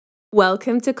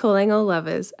Welcome to Calling All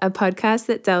Lovers, a podcast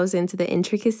that delves into the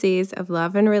intricacies of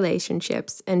love and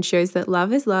relationships and shows that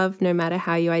love is love no matter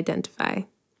how you identify.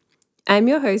 I'm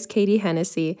your host, Katie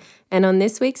Hennessy, and on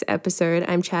this week's episode,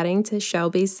 I'm chatting to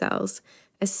Shelby Sells,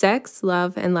 a sex,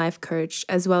 love, and life coach,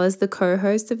 as well as the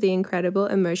co-host of the incredible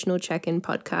Emotional Check-In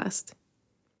podcast.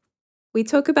 We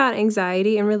talk about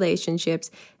anxiety in relationships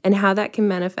and how that can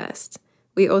manifest.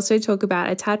 We also talk about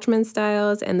attachment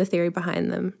styles and the theory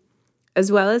behind them, as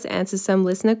well as answer some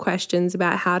listener questions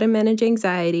about how to manage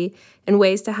anxiety and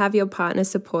ways to have your partner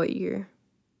support you.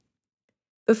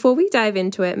 Before we dive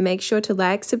into it, make sure to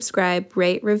like, subscribe,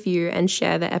 rate, review, and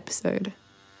share the episode.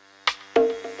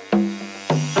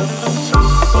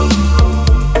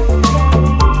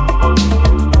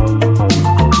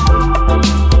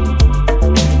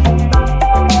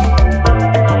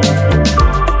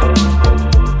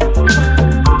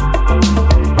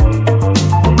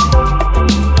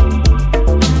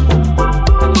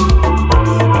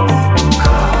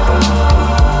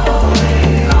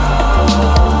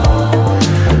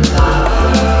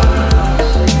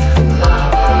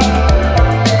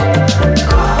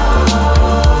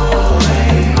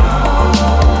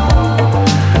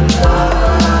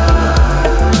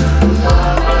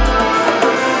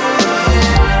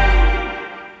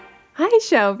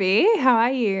 Shelby, how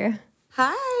are you?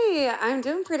 Hi, I'm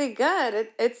doing pretty good.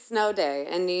 It's snow day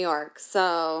in New York,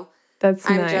 so That's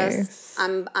I'm nice.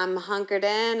 I'm hunkered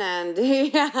in and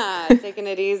taking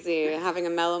it easy, having a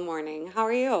mellow morning. How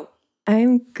are you?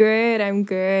 I'm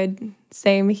good.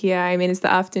 Same here. I mean, it's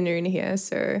the afternoon here,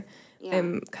 so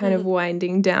I'm kind of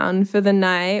winding down for the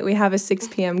night. We have a 6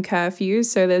 p.m. curfew,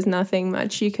 so there's nothing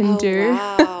much you can do.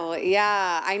 Wow.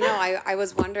 Yeah, I know. I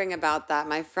was wondering about that.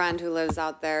 My friend who lives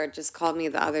out there just called me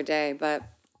the other day, but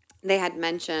they had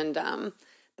mentioned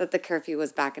that the curfew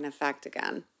was back in effect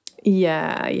again.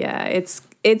 Yeah. It's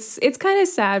kind of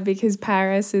sad because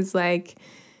Paris is like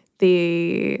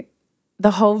the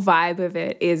whole vibe of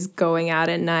it is going out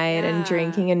at night and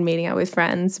drinking and meeting up with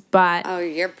friends. But oh,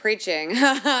 you're preaching.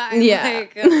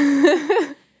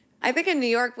 I think in New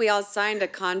York, we all signed a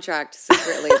contract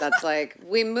secretly that's like,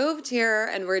 we moved here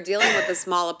and we're dealing with the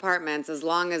small apartments as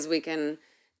long as we can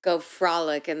go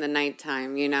frolic in the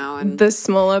nighttime, you know? And the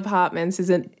small apartments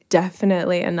is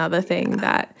definitely another thing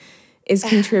that is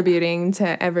contributing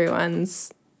to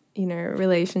everyone's,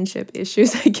 relationship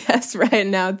issues, I guess, right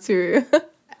now too.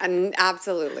 And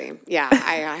absolutely. Yeah,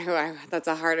 I that's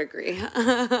a hard agree.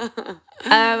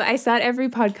 I start every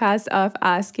podcast off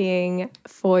asking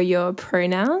for your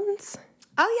pronouns.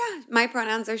 Oh, yeah. My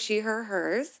pronouns are she, her,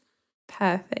 hers.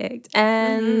 Perfect.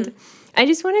 And I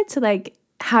just wanted to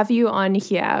have you on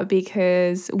here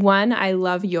because one, I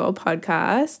love your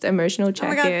podcast, Emotional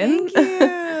Check-In. Oh my God, thank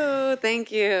you.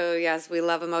 Thank you. Yes, we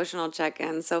love Emotional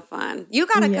Check-In. So fun. You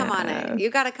got to come on it. You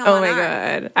got to come on ours. Oh my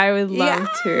God. I would love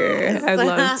to. I'd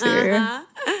love to.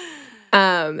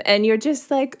 And you're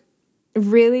just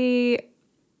really,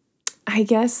 I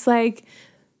guess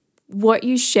what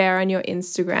you share on your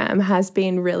Instagram has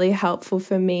been really helpful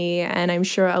for me, and I'm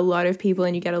sure a lot of people,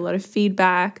 and you get a lot of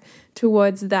feedback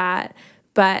towards that.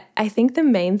 But I think the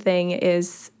main thing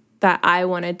is that I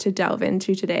wanted to delve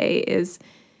into today is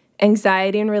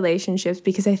anxiety in relationships,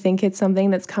 because I think it's something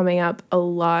that's coming up a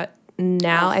lot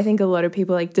now. I think a lot of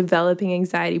people developing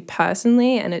anxiety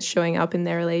personally, and it's showing up in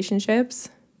their relationships.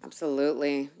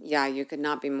 Absolutely. Yeah, you could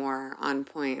not be more on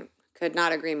point. Could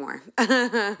not agree more.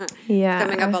 Yeah. It's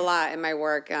coming up a lot in my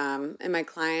work, in my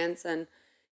clients, and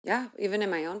even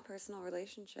in my own personal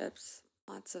relationships.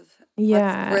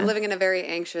 We're living in a very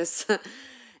anxious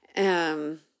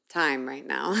time right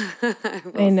now.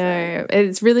 I know.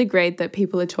 It's really great that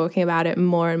people are talking about it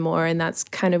more and more, and that's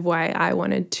kind of why I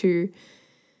wanted to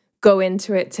go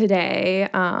into it today.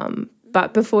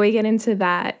 But before we get into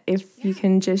that, if you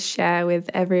can just share with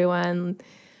everyone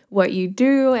what you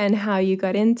do and how you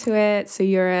got into it. So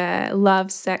you're a love,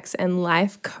 sex, and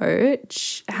life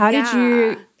coach. How did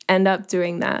you end up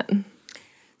doing that?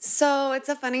 So it's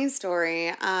a funny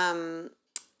story. I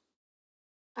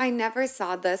never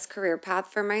saw this career path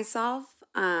for myself.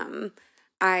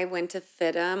 I went to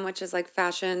FIDM, which is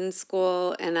fashion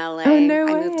school in LA. Oh, no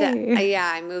way.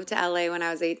 I moved to LA when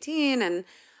I was 18, and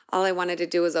all I wanted to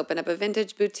do was open up a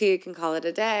vintage boutique and call it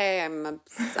a day. I'm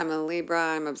a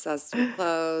Libra. I'm obsessed with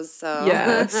clothes. So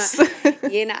yes.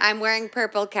 I'm wearing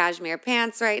purple cashmere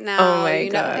pants right now. Oh my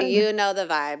God. You know the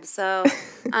vibe. So,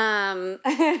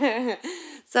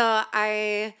 so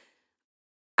I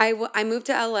moved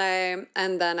to LA,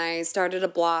 and then I started a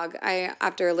blog.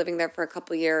 After living there for a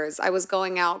couple years, I was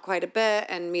going out quite a bit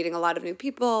and meeting a lot of new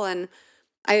people, and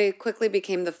I quickly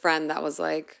became the friend that was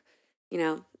like,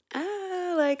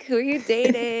 like, who are you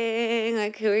dating?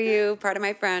 Like, who are you, pardon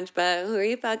my French, but who are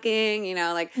you fucking? You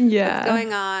know, like, what's Yeah.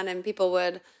 going on? And people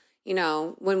would, you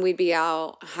know, when we'd be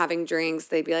out having drinks,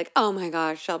 they'd be like, oh my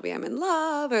gosh, Shelby, I'm in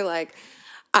love. Or like,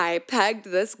 I pegged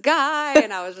this guy.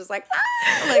 And I was just like,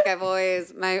 ah! Like, I've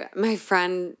always, my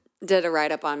friend did a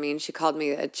write-up on me and she called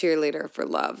me a cheerleader for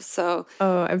love. So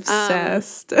Oh,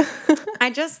 obsessed. I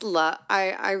just love,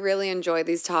 I really enjoy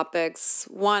these topics.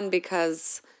 One,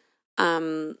 because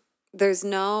there's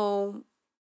no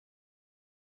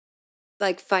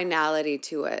like finality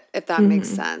to it, if that makes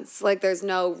sense. Like there's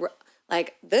no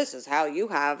like, this is how you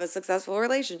have a successful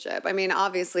relationship. I mean,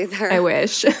 obviously I there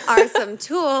wish. are some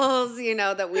tools, you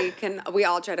know, that we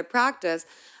all try to practice.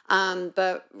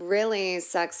 But really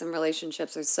sex and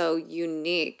relationships are so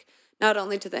unique, not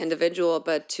only to the individual,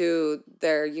 but to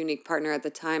their unique partner at the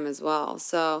time as well.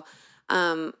 So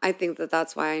I think that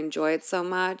that's why I enjoy it so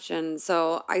much. And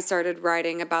so I started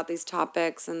writing about these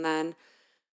topics, and then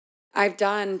I've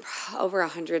done over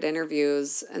 100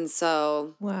 interviews. And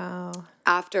so Wow.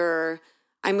 after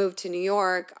I moved to New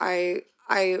York, I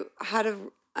had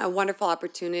a wonderful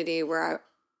opportunity where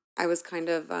I was kind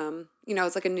of, you know,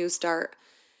 it's like a new start.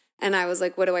 And I was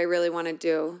like, what do I really want to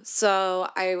do? So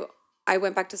I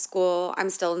went back to school. I'm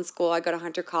still in school. I go to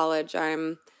Hunter College.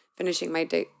 I'm finishing my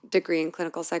degree in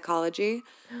clinical psychology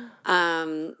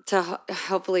to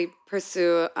hopefully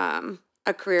pursue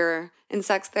a career in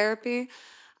sex therapy.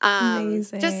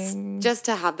 Amazing. Just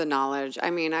to have the knowledge. I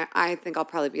mean, I think I'll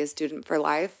probably be a student for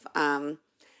life. And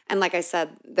like I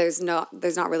said, there's not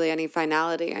really any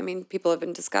finality. I mean, people have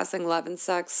been discussing love and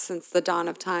sex since the dawn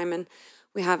of time, and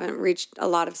we haven't reached a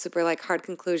lot of super like hard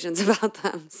conclusions about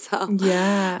them. So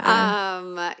yeah,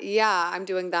 I'm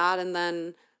doing that, and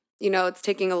then you know it's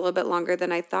taking a little bit longer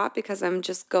than I thought because I'm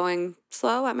just going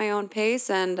slow at my own pace,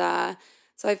 and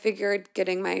so I figured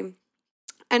getting my,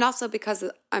 and also because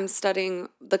I'm studying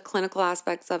the clinical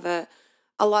aspects of it.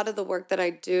 A lot of the work that I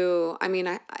do, I mean,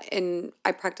 I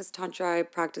practice tantra, I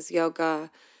practice yoga,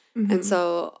 and Mm-hmm.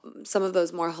 so some of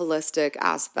those more holistic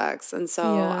aspects. And so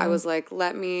I Yeah. was like,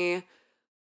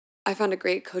 I found a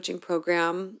great coaching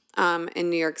program in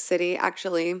New York City,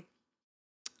 actually,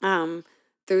 um,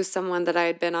 through someone that I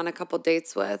had been on a couple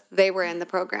dates with. They were in the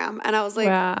program, and I was like,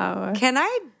 Wow. "Can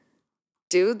I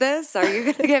do this? Are you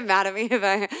gonna get mad at me if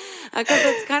I?" Because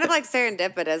it's kind of like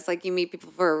serendipitous, like you meet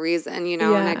people for a reason, you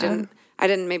know. And Yeah. I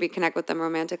didn't maybe connect with them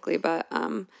romantically, but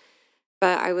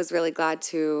I was really glad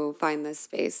to find this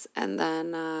space, and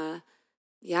then.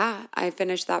 Yeah, I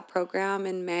finished that program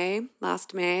in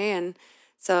last May. And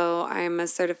so I'm a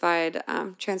certified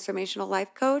transformational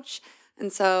life coach.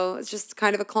 And so it's just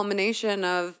kind of a culmination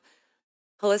of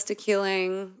holistic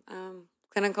healing,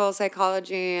 clinical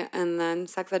psychology, and then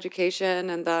sex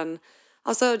education, and then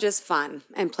also just fun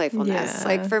and playfulness.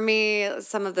 Like Yeah. for me,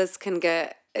 some of this can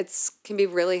be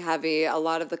really heavy. A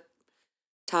lot of the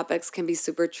topics can be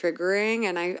super triggering.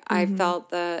 And I Mm-hmm. felt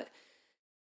that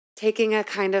taking a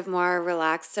kind of more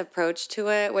relaxed approach to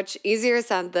it, which easier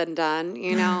said than done,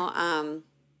 you know,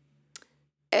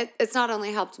 it's not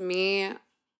only helped me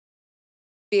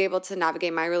be able to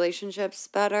navigate my relationships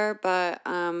better, but,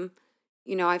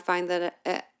 you know, I find that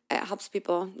it helps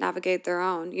people navigate their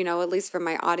own, you know, at least for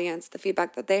my audience, the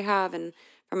feedback that they have and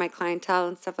for my clientele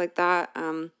and stuff like that.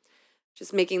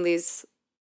 Just making these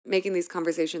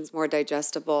conversations more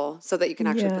digestible so that you can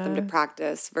actually put them to Yeah.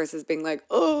 practice versus being like,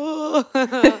 oh,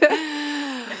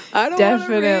 I don't want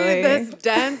to read this Definitely.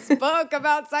 dense book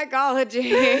about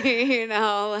psychology, you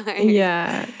know, like,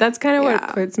 Yeah. That's kind of what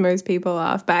yeah. puts most people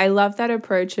off. But I love that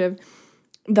approach of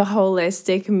the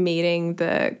holistic meeting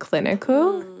the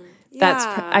clinical. I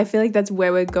Yeah, feel like that's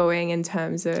where we're going in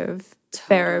terms of totally.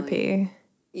 therapy.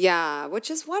 Yeah, which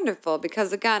is wonderful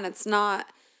because again, it's not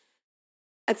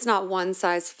one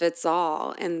size fits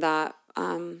all in that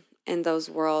in those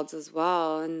worlds as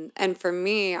well. And for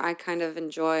me, I kind of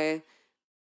enjoy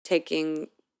taking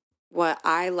what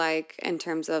I like in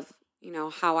terms of, you know,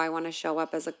 how I want to show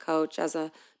up as a coach, as a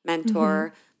Mm-hmm.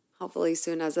 mentor, hopefully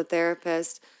soon as a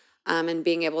therapist, and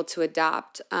being able to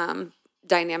adapt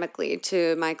dynamically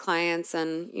to my clients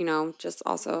and, you know, just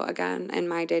also again in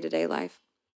my day to day life.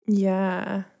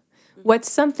 Yeah. Mhm.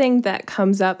 What's something that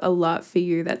comes up a lot for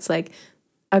you that's like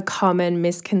a common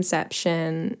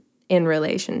misconception in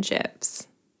relationships?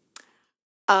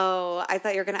 Oh, I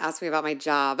thought you were going to ask me about my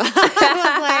job. I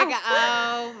was like,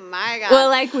 oh my Well,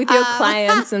 like with your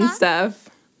clients and God. stuff.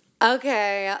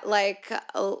 Okay, like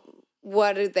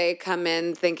what do they come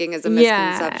in thinking is a Yeah,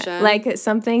 misconception? like it's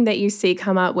something that you see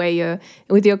come up where you're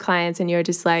with your clients and you're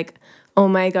just like, oh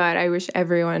my God, I wish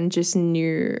everyone just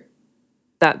knew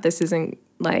that this isn't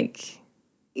like.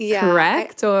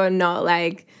 correct or not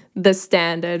like the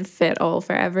standard fit all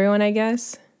for everyone, I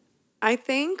guess. I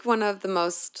think one of the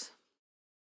most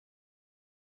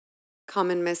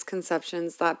common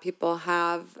misconceptions that people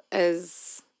have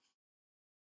is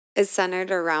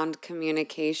centered around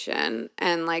communication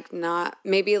and like not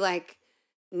maybe like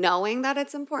knowing that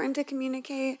it's important to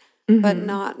communicate, but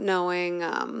not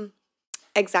knowing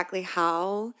exactly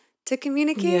how to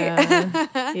communicate.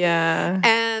 Yeah.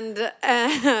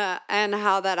 And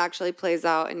how that actually plays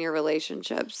out in your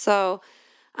relationship. So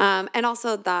and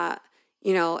also that,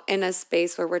 you know, in a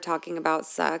space where we're talking about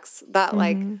sex, that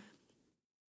like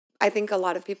I think a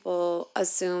lot of people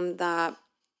assume that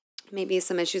maybe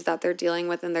some issues that they're dealing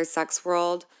with in their sex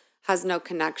world has no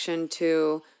connection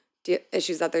to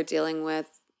issues that they're dealing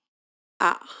with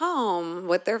at home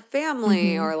with their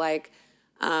family or like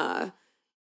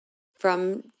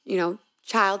from, you know,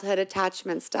 childhood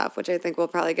attachment stuff, which I think we'll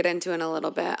probably get into in a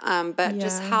little bit. But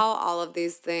just how all of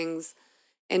these things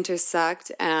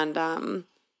intersect and,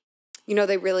 you know,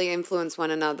 they really influence one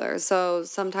another. So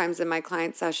sometimes in my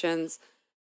client sessions,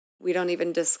 we don't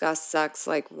even discuss sex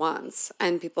like once.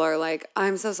 And people are like,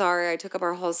 I'm so sorry. I took up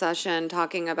our whole session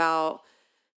talking about,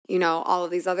 you know, all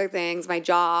of these other things, my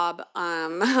job,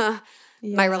 my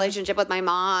relationship with my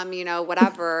mom, you know,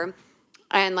 whatever.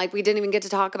 And like, we didn't even get to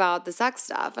talk about the sex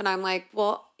stuff. And I'm like,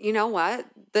 well, you know what?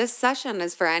 This session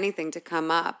is for anything to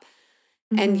come up.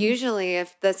 And usually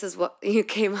if this is what you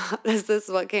came up, is this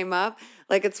what came up?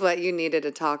 Like it's what you needed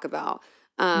to talk about.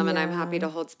 And I'm happy to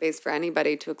hold space for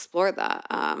anybody to explore that.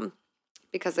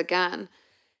 Because again,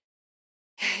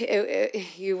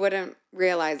 you wouldn't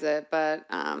realize it, but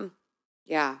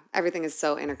yeah, everything is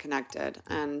so interconnected.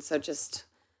 And so just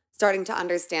starting to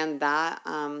understand that.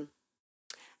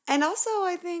 And also,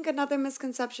 I think another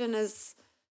misconception is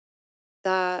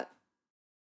that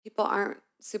people aren't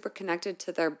super connected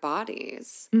to their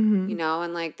bodies, you know,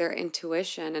 and like their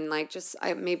intuition and like just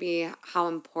maybe how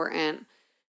important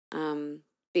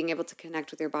being able to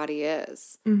connect with your body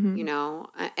is, you know,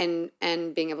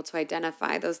 and being able to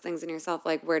identify those things in yourself.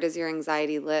 Like, where does your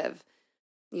anxiety live?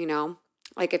 You know,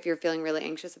 like if you're feeling really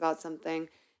anxious about something,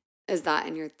 is that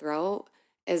in your throat?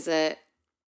 Is it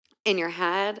in your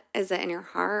head? Is it in your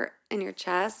heart? In your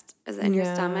chest? Is it in your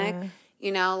stomach?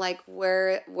 You know, like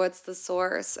what's the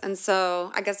source? And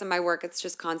so I guess in my work, it's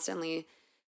just constantly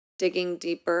digging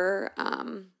deeper.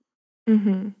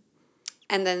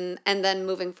 And then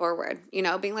moving forward, you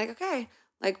know, being like, okay,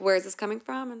 like where is this coming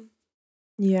from?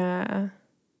 And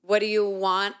what do you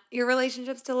want your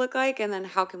relationships to look like? And then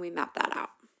how can we map that out?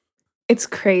 It's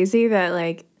crazy that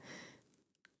like,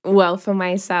 well, for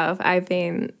myself, I've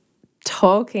been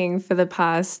talking for the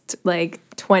past like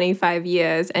 25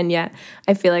 years, and yet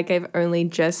I feel like I've only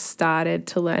just started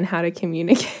to learn how to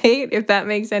communicate, if that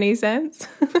makes any sense.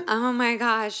 Oh my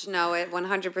gosh, no, it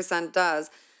 100%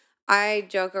 does. I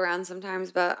joke around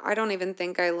sometimes, but I don't even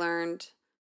think I learned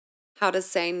how to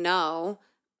say no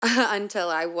until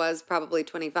I was probably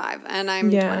 25, and I'm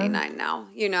 29 now,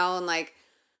 you know, and like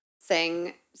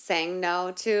saying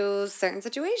no to certain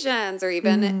situations or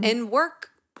even in work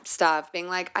stuff, being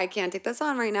like, I can't take this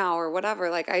on right now or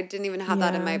whatever. Like I didn't even have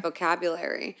that in my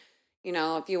vocabulary. You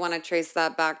know, if you want to trace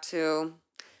that back to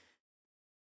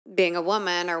being a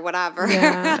woman or whatever.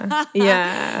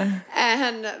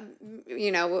 And,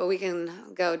 you know, we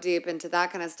can go deep into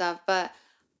that kind of stuff. But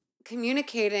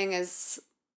communicating it's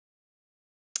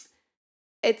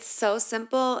so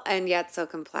simple and yet so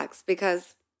complex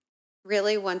because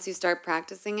really once you start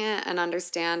practicing it and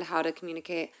understand how to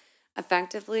communicate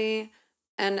effectively,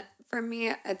 and for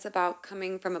me, it's about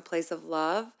coming from a place of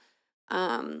love.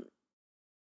 Um,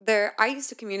 I used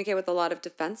to communicate with a lot of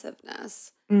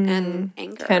defensiveness and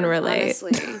anger, Can relate.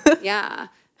 honestly. Yeah.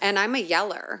 And I'm a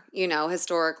yeller, you know,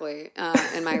 historically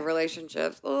in my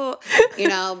relationships, you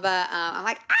know, but I'm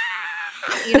like,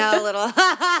 you know, little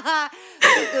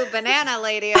cuckoo banana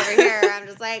lady over here. I'm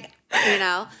just like, you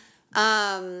know,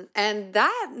 and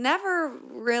that never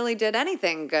really did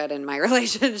anything good in my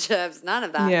relationships. None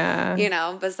of that, you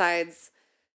know, besides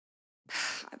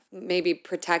maybe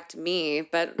protect me,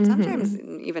 but sometimes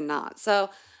even not. So,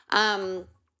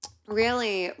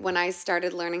 really, when I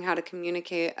started learning how to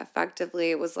communicate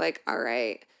effectively, it was like, all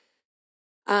right,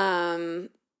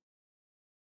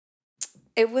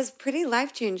 it was pretty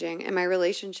life-changing in my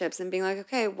relationships and being like,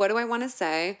 okay, what do I want to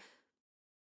say?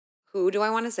 Who do I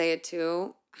want to say it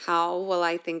to? How will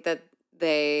I think that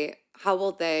how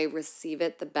will they receive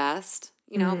it the best,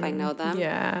 you know, if I know them?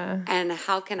 And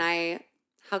how can I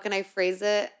phrase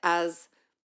it as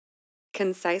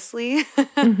concisely?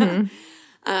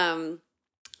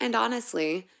 And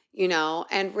honestly,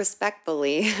 and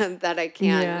respectfully that I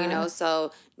can, Yeah.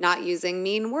 so not using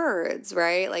mean words,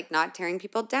 right? Like not tearing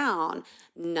people down,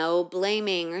 no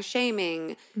blaming or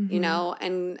shaming,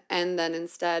 Mm-hmm. and then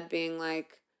instead being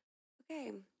like,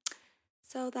 okay,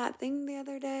 so that thing the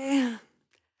other day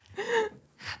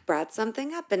brought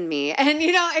something up in me. And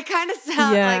it kind of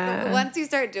sounds like Yeah. once you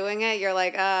start doing it, you're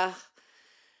like,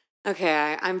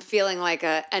 okay, I'm feeling like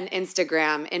an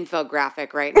Instagram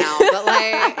infographic right now, but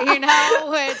like,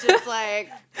 which is like,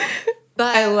 I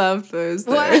but love those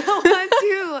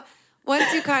though.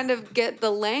 once you kind of get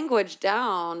the language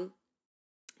down,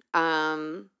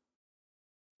 um,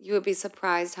 you would be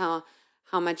surprised how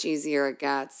much easier it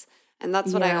gets. And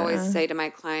that's what I always Yeah. say to my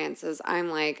clients is I'm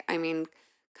like, I mean,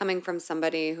 coming from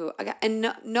somebody who,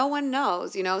 and no one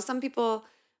knows, some people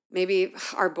maybe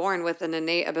are born with an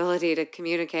innate ability to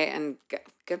communicate, and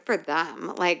good for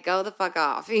them. Like, go the fuck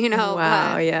off, Wow.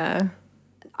 but Yeah.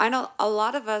 I know a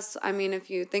lot of us, I mean, if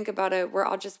you think about it, we're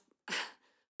all just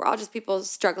people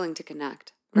struggling to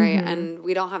connect, right? Mm-hmm. And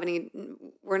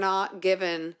we're not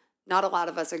given, not a lot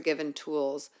of us are given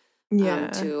tools Yeah.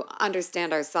 to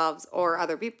understand ourselves or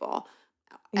other people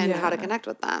and how to Yeah. connect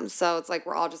with them. So it's like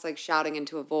we're all just like shouting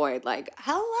into a void, like,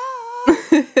 hello,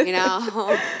 you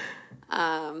know?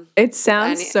 It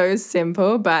sounds And so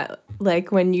simple, but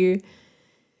like when you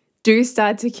do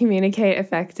start to communicate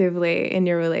effectively in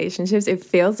your relationships, it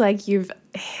feels like you've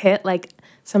hit like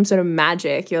some sort of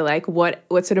magic. You're like, what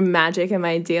sort of magic am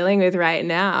I dealing with right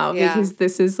now? yeah. Because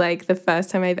this is like the first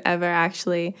time I've ever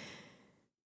actually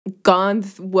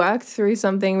worked through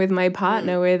something with my Mm.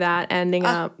 partner without ending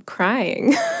Ah, up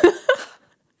crying.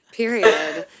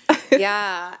 period.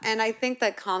 Yeah. And I think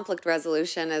that conflict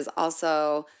resolution is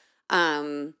also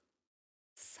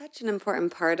such an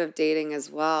important part of dating as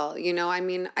well. I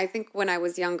mean, I think when I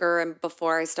was younger and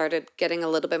before I started getting a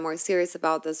little bit more serious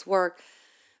about this work,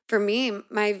 for me,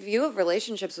 my view of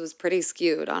relationships was pretty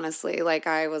skewed, honestly. Like,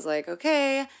 I was like,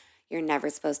 okay, you're never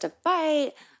supposed to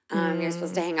fight. You're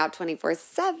supposed to Mm, hang out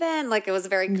 24/7. Like, it was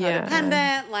very yeah.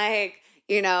 codependent, like,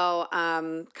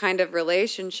 kind of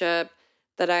relationship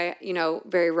that I,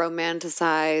 very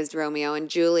romanticized Romeo and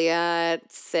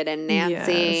Juliet, Sid and Yes.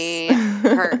 Nancy,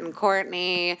 Kurt and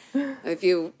Courtney. If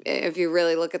you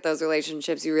really look at those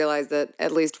relationships, you realize that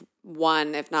at least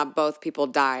one, if not both people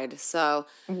died. So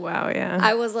Wow, yeah.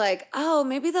 I was like, oh,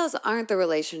 maybe those aren't the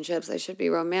relationships I should be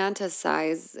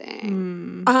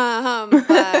romanticizing.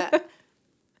 Mm.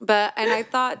 But and I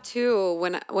thought too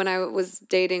when I was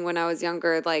dating when I was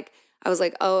younger, like I was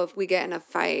like, oh, if we get in a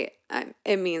fight,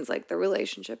 it means like the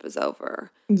relationship is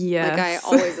over. Like I Yes.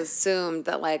 always assumed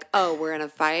that like, oh, we're in a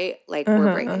fight, like we're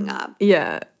Uh-huh. breaking up.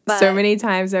 Yeah. So But many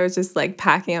times I was just like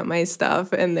packing up my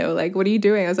stuff and they were like, "What are you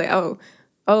doing?" I was like,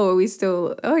 are we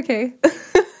still okay?"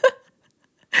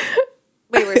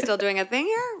 wait, we're still doing a thing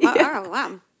here? Wow, Yeah. oh,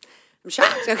 wow. I'm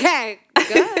shocked. Okay,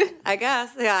 good. I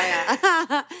guess. Yeah,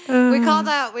 yeah. Uh, We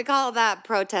call that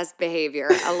protest behavior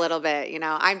a little bit.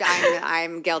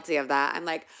 I'm guilty of that. I'm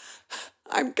like,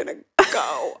 I'm gonna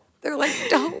go. They're like,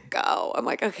 don't go. I'm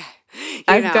like, okay,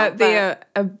 I've got the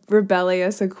but a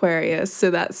rebellious Aquarius, so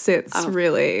that sits oh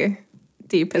really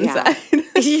deep yeah, inside.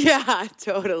 yeah,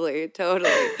 totally,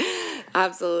 totally,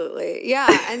 absolutely, yeah.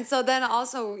 And so then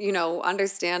also,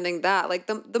 understanding that, like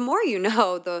the more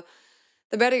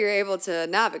the better you're able to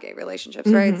navigate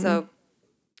relationships, right? Hmm. So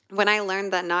when I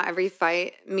learned that not every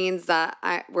fight means that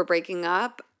we're breaking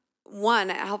up, one,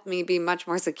 it helped me be much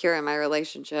more secure in my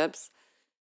relationships.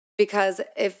 Because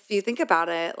if you think about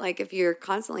it, like if you're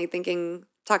constantly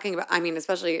talking about, I mean,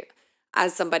 especially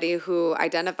as somebody who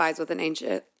identifies with an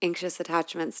anxious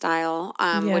attachment style,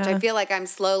 which I Yeah. feel like I'm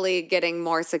slowly getting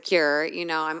more secure.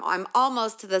 I'm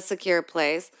almost to the secure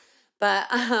place, but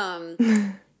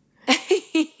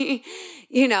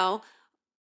you know,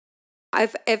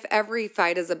 if every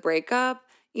fight is a breakup,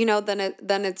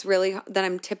 then it's really then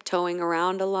I'm tiptoeing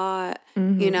around a lot.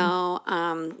 Hmm.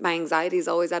 My anxiety is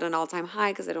always at an all-time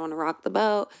high because I don't want to rock the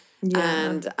boat, Yeah.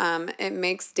 and it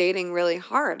makes dating really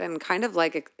hard and kind of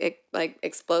like like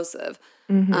explosive,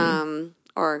 Hmm.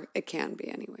 or it can be,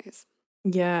 anyways.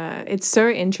 Yeah. It's so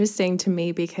interesting to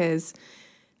me because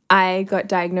I got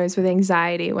diagnosed with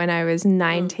anxiety when I was Mm,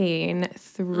 19 mm,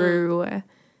 through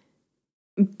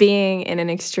being in an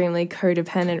extremely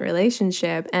codependent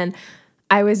relationship. And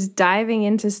I was diving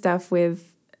into stuff with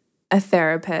a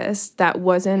therapist that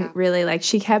wasn't yeah, really like,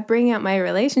 she kept bringing up my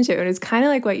relationship. And it was kind of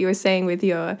like what you were saying with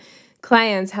your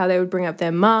clients, how they would bring up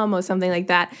their mom or something like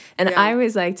that. And yeah, I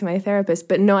was like to my therapist,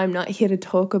 but no, I'm not here to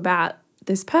talk about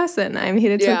this person. I'm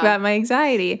here to talk Yeah. about my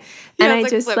anxiety. Yeah, And it's I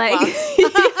like just like, flip-flops.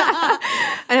 yeah.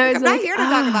 And I was I'm like, not here to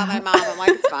talk about my mom. I'm like,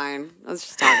 it's fine. Let's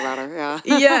just talk about her.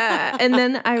 Yeah. yeah. And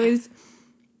then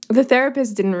the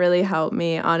therapist didn't really help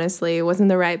me, honestly. It wasn't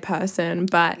the right person.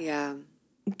 But Yeah.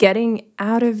 getting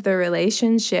out of the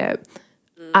relationship,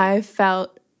 I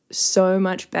felt so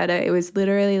much better. It was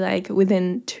literally like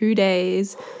within 2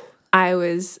 days, I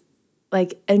was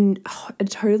like a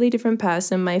totally different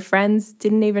person. My friends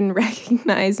didn't even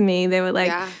recognize me. They were like,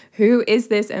 Yeah. who is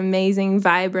this amazing,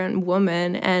 vibrant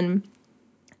woman? And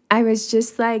I was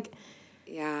just like,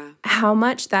 Yeah. how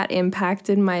much that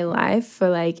impacted my life for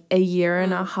like a year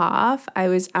and a half. I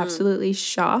was absolutely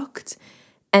shocked.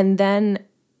 And then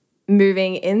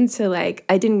moving into like,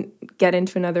 I didn't get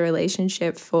into another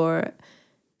relationship for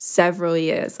several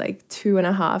years, like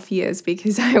 2.5 years,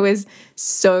 because I was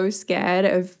so scared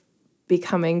of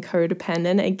becoming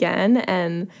codependent again.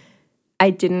 And I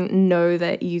didn't know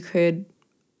that you could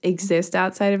exist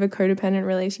outside of a codependent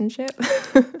relationship.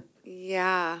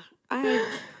 Yeah.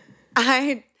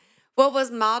 I, what was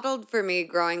modeled for me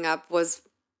growing up was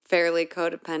fairly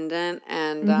codependent,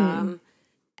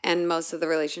 and most of the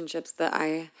relationships that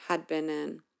I had been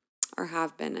in or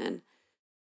have been in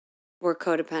were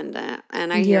codependent.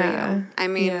 And I hear Yeah. you. I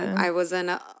mean, Yeah. I was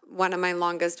in one of my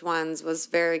longest ones was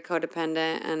very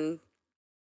codependent, and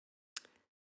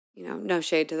no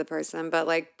shade to the person, but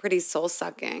like pretty soul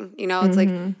sucking. It's like,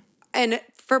 Mm-hmm. and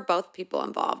for both people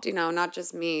involved, not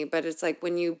just me, but it's like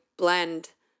when you blend,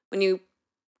 when you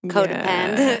Yeah.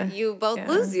 codepend, you both Yeah.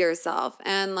 lose yourself.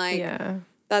 And like, Yeah.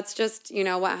 that's just,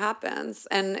 what happens.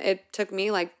 And it took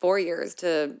me like 4 years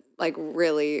to like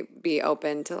really be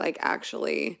open to like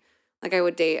actually, like I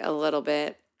would date a little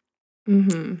bit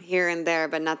Mm-hmm. here and there,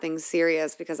 but nothing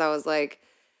serious because I was like,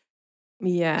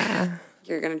 Yeah.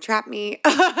 you're going to trap me.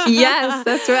 Yes,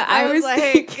 that's what I I was was like,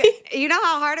 thinking. you know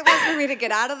how hard it was for me to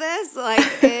get out of this? Like,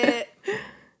 it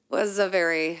was a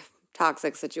very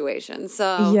toxic situation.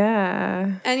 So,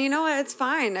 Yeah. and you know what? It's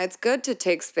fine. It's good to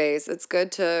take space. It's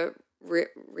good to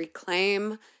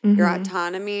reclaim your Mm-hmm.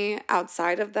 autonomy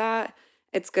outside of that.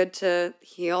 It's good to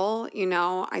heal.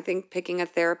 I think picking a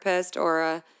therapist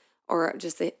or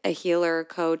just a healer,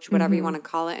 coach, whatever you Mm-hmm. want to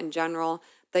call it in general,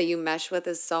 that you mesh with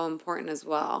is so important as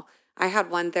well. I had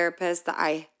one therapist that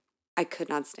I could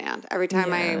not stand. Every time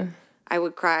Yeah. I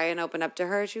would cry and open up to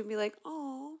her, she would be like,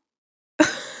 "Oh,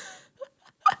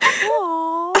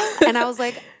 oh," and I was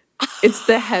like, It's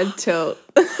the head tilt.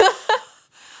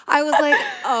 I was like,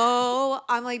 "Oh,"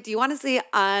 I'm like, "Do you want to see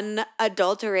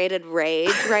unadulterated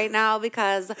rage right now?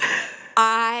 Because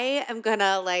I am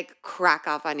gonna like crack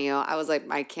off on you." I was like,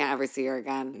 "I can't ever see her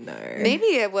again." No. Maybe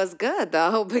it was good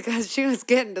though because she was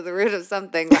getting to the root of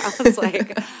something. That I was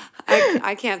like,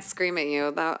 I can't scream at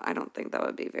you. That I don't think that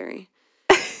would be very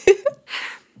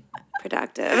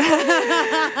productive.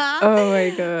 Oh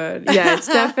my God. Yeah, it's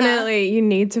definitely, you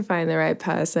need to find the right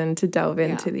person to delve Yeah.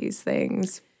 into these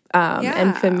things.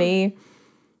 And for Yeah. me,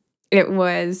 it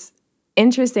was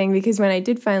interesting because when I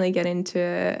did finally get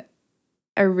into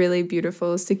a really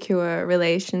beautiful, secure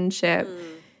relationship,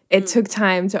 it took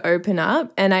time to open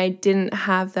up and I didn't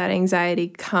have that anxiety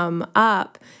come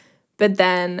up. But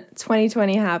then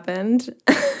 2020 happened.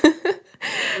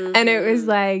 And it was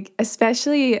like,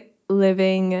 especially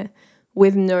living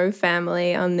with no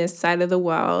family on this side of the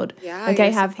world. Yeah, Like I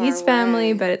you're so have far his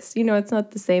family, away. but it's, it's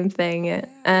not the same thing. Yeah,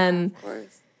 And of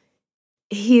course.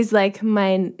 he's like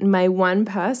my one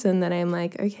person that I'm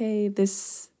like, okay,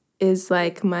 this is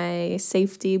like my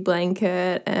safety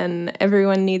blanket and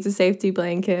everyone needs a safety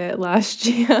blanket last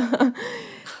year.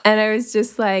 And I was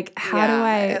just like, how do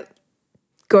I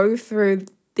go through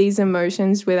these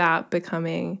emotions without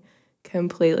becoming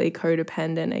completely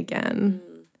codependent again?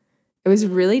 It was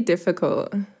really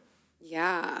difficult.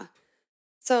 Yeah.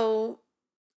 So,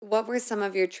 what were some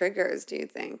of your triggers, do you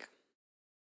think?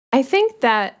 I think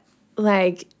that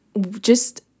like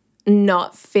just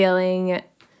not feeling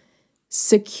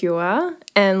secure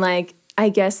and like I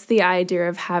guess the idea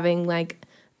of having like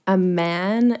a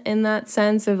man in that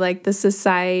sense of like the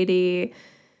society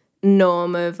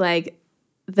norm of like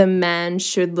the man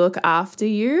should look after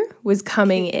you was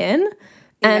coming in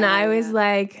and I was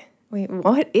like, wait,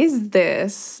 what is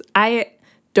this? I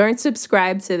don't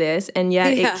subscribe to this and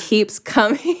yet it Yeah. keeps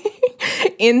coming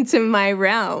into my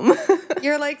realm.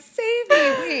 You're like, save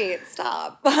me. Wait,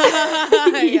 stop. Yeah.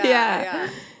 I hear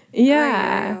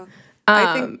Yeah.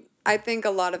 you. I think a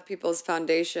lot of people's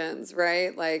foundations,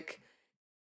 right? Like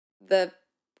the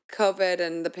COVID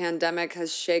and the pandemic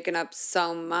has shaken up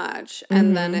so much,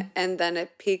 and Mhm. then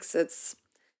it peaks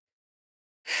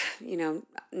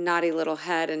naughty little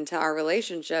head into our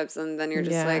relationships. And then you're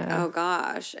just like, Yeah. oh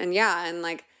gosh. And yeah. And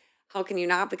like, how can you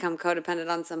not become codependent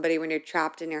on somebody when you're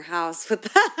trapped in your house with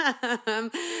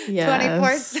them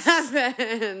Yes.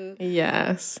 24/7?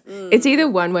 Yes. It's either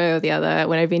one way or the other.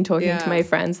 When I've been talking to Yeah. my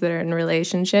friends that are in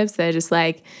relationships, they're just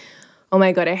like, oh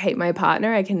my God, I hate my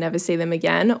partner. I can never see them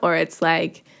again. Or it's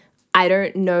like, I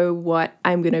don't know what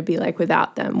I'm going to be like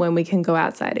without them when we can go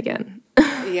outside again.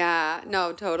 Yeah.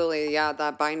 No, totally. Yeah.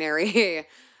 That binary.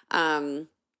 um,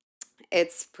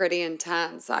 it's pretty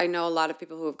intense. I know a lot of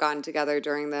people who have gotten together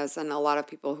during this and a lot of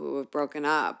people who have broken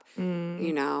up, you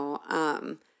Mm. know.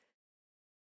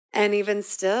 And even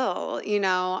still,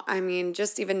 I mean,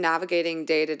 just even navigating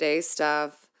day to day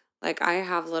stuff, like I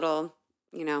have little,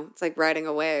 it's like riding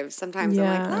a wave. Sometimes I'm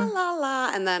like, la, Yeah. la,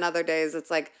 la. And then other days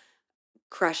it's like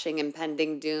crushing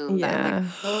impending doom that I'm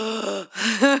like,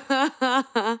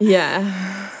 Yeah.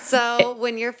 Yeah. So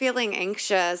when you're feeling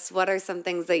anxious, what are some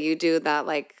things that you do that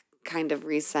like kind of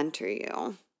recenter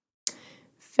you?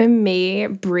 For me,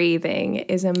 breathing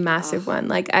is a Oh, massive one.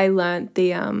 Like I learned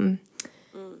mm,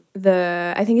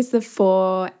 I think it's the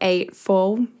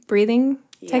 4-8-4 breathing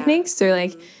yeah. technique. So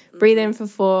like Mm-hmm, breathe mm-hmm. in for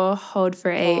 4, hold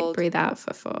for 8, Hold. breathe out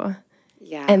for 4.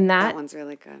 Yeah, And that that one's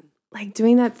really good. like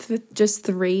doing that just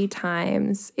 3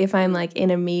 times if I'm Mm, like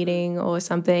in a mm. meeting or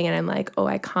something and I'm like, "Oh,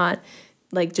 I can't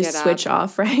like Get just up. switch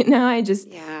off right now." I just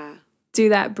Yeah. do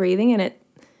that breathing and it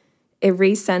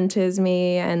recenters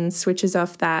me and switches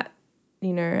off that,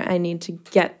 I need to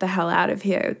get the hell out of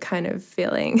here kind of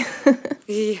feeling.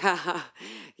 Yeah.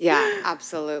 Yeah,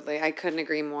 absolutely. I couldn't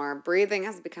agree more. Breathing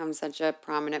has become such a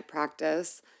prominent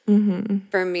practice Mhm.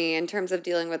 for me in terms of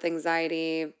dealing with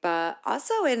anxiety, but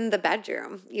also in the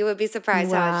bedroom. You would be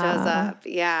surprised how it shows Wow. up.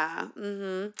 Yeah.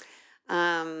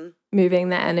 Um, Moving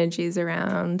the energies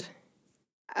around.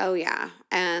 oh yeah.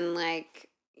 And like,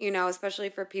 especially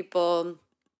for people,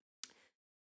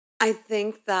 I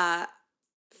think that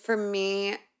for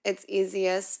me, it's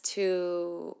easiest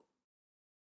to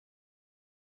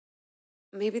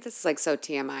maybe this is like so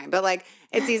TMI, but like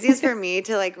it's easiest for me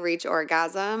to like reach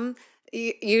orgasm.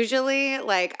 Usually,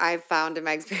 like I've found in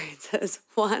my experiences,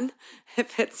 one,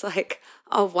 if it's like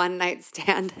a one night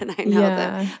stand and I know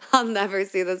that Yeah. I'll never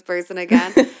see this person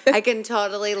again, I can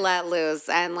totally let loose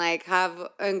and like have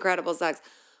incredible sex.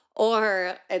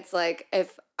 Or it's like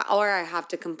or I have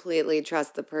to completely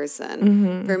trust the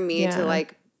person for Mhm. me to Yeah.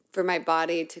 like, for my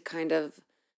body to kind of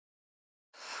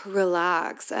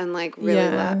relax and like really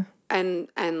let Yeah.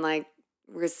 and like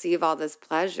receive all this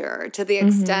pleasure to the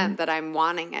extent Mhm. that I'm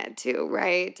wanting it to,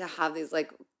 right? To have these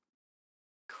like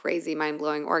crazy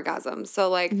mind-blowing orgasms. So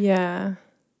like Yeah.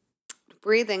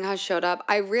 breathing has showed up.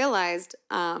 I realized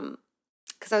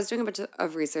because I was doing a bunch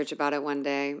of research about it one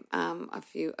day,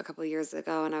 a couple of years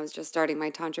ago, and I was just starting my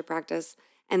tantra practice,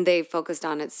 and they focused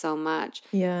on it so much,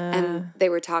 and Yeah. they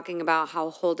were talking about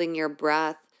how holding your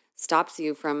breath stops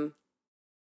you from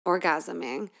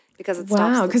orgasming because it stops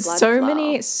Wow, the because blood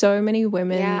flow. so many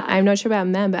women, Yeah. I'm not sure about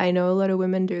men, but I know a lot of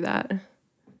women do that.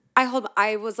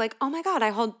 I was like, oh my God,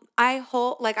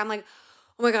 like, I'm like,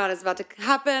 oh my God, it's about to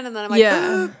happen. And then I'm like,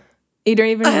 Yeah. and You don't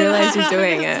even realize you're I'm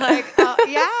doing just it. like, oh,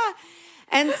 yeah.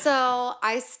 And so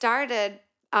I started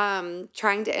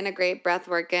trying to integrate breath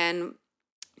work in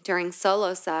during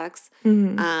solo sex.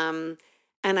 Mhm. Um,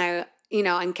 and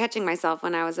and catching myself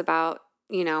when I was about,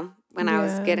 when I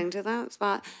was Yeah. getting to that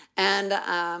spot and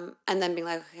then being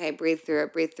like, okay, breathe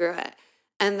through it.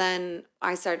 And then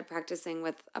I started practicing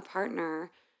with a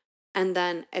partner and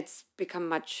then it's become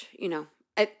much,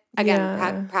 it again,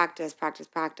 Yeah. practice,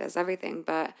 everything.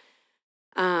 But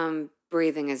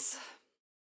breathing is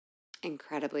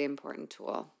incredibly important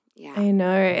tool. Yeah. I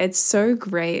know. It's so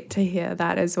great to hear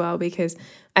that as well because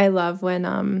I love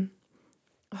when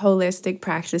holistic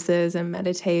practices and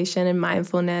meditation and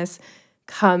mindfulness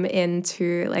come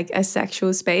into like a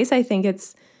sexual space. I think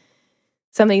it's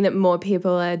something that more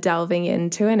people are delving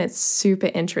into and it's super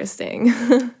interesting.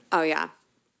 Oh yeah.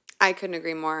 I couldn't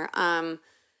agree more.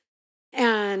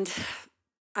 And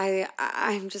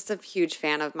I'm just a huge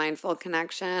fan of mindful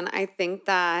connection. I think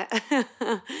that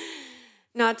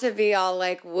not to be all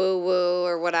like woo woo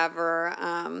or whatever,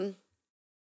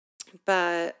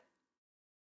 but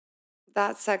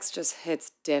that sex just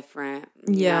hits different.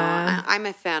 Yeah. I'm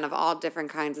a fan of all different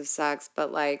kinds of sex,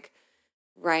 but like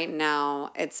right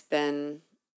now, it's been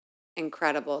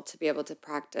incredible to be able to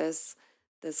practice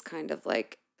this kind of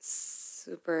like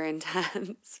super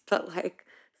intense, but like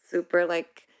super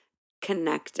like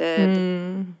connected,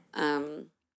 Mm. um,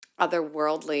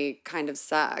 otherworldly kind of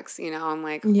sex. I'm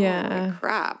like, holy Yeah.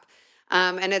 crap.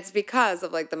 And it's because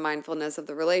of like the mindfulness of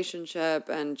the relationship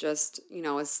and just,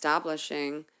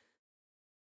 establishing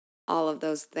all of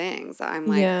those things. I'm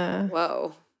like, Yeah.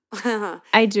 whoa.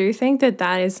 I do think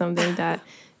that is something that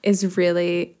is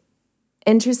really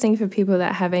interesting for people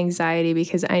that have anxiety,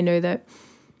 because I know that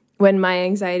when my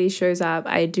anxiety shows up,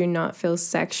 I do not feel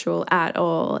sexual at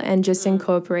all. And just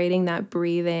incorporating that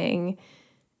breathing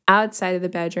outside of the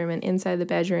bedroom and inside the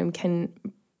bedroom can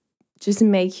just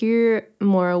make you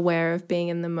more aware of being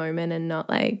in the moment and not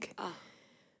like,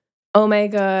 oh my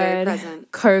Very God,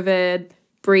 present. COVID,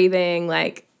 breathing,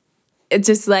 like it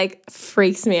just like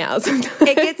freaks me out sometimes.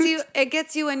 It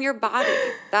gets you in your body.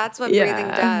 That's what breathing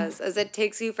does, is it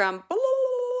takes you from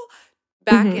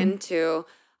back into,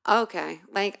 okay,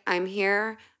 like I'm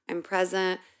here, I'm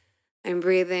present, I'm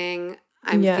breathing,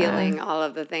 I'm feeling all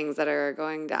of the things that are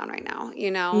going down right now,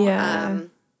 Yeah.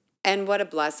 And what a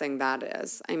blessing that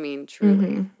is. I mean,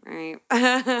 truly, right?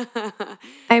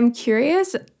 I'm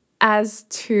curious as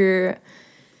to,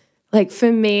 like,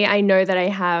 for me, I know that I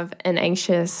have an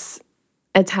anxious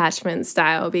attachment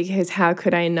style, because how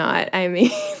could I not? I mean,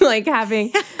 like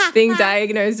being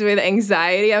diagnosed with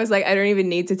anxiety, I was like, I don't even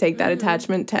need to take that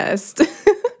attachment test.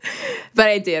 But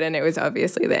I did, and it was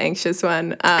obviously the anxious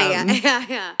one. Yeah.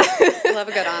 I love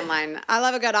a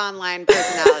good online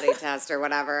personality test or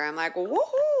whatever. I'm like,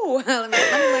 woohoo! let me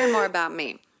learn more about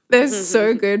me. They're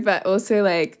so good, but also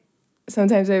like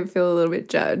sometimes I feel a little bit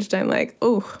judged. I'm like,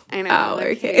 oh, I know. wow,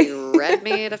 Like, okay. Hey, you read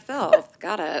me to filth.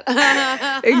 Got it.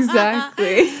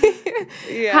 Exactly.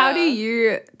 Yeah. How do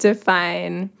you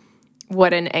define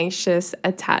what an anxious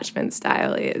attachment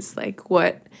style is? Like,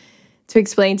 what to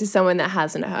explain to someone that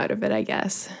hasn't heard of it, I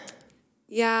guess.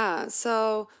 Yeah.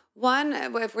 So, one,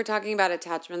 if we're talking about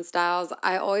attachment styles,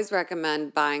 I always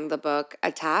recommend buying the book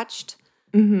Attached.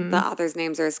 The authors'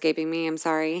 names are escaping me. I'm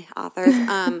sorry, authors.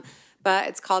 But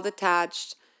it's called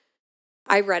Attached.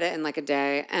 I read it in like a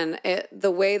day, and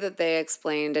the way that they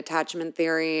explained attachment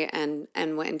theory and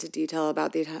went into detail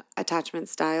about the attachment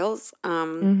styles.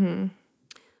 Have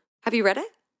you read it?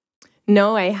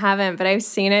 No, I haven't, but I've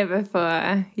seen it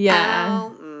before. Yeah. Oh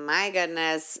my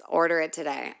goodness. Order it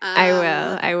today.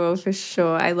 I will for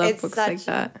sure. I love books like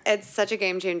that. It's such a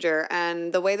game changer.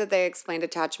 And the way that they explained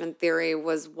attachment theory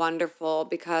was wonderful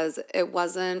because it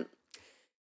wasn't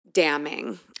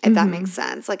damning, if that makes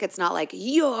sense. Like, it's not like,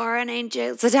 you're an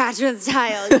anxious attachment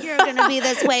style. You're going to be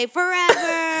this way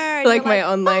forever. Like my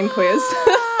online quiz.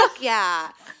 Yeah.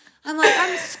 I'm like,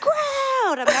 I'm screwed.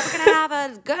 I'm never going to have a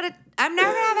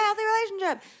healthy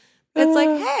relationship. It's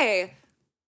like, hey,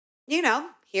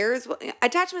 here's what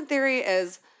attachment theory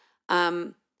is,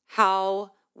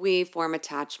 how we form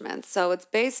attachments. So it's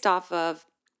based off of,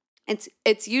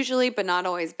 it's usually, but not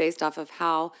always, based off of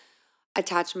how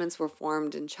attachments were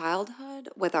formed in childhood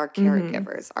with our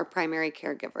caregivers, our primary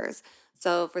caregivers.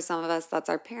 So for some of us, that's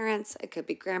our parents. It could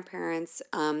be grandparents,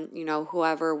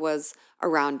 whoever was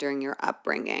around during your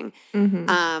upbringing.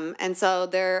 And so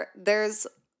there's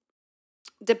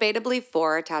debatably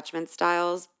 4 attachment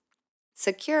styles.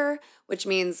 Secure, which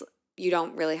means you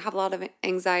don't really have a lot of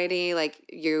anxiety, like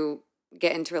you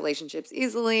get into relationships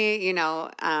easily,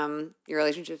 your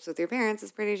relationships with your parents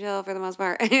is pretty chill for the most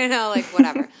part, like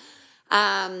whatever.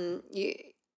 And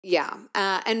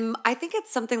I think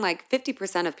it's something like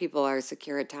 50% of people are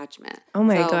secure attachment. Oh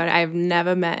my God, I've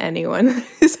never met anyone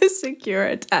who's a secure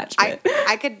attachment.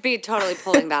 I could be totally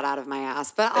pulling that out of my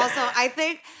ass, but also I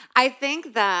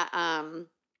think that,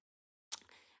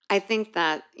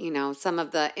 some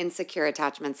of the insecure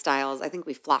attachment styles, I think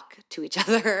we flock to each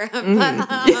other.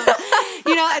 But,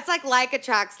 it's like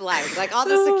attracts like. Like all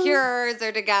the secures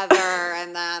are together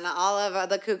and then all of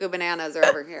the cuckoo bananas are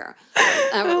over here,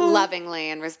 lovingly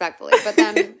and respectfully. But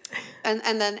then,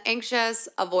 and then anxious,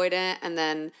 avoidant, and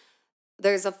then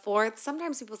there's a 4th.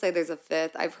 Sometimes people say there's a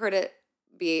 5th. I've heard it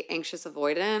be anxious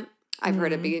avoidant. I've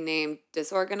heard it be named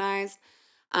disorganized.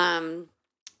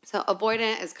 So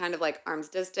avoidant is kind of like arm's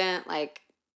distant, like,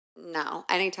 no.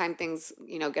 Anytime things,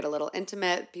 get a little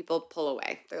intimate, people pull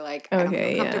away. They're like, I don't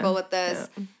feel comfortable with this.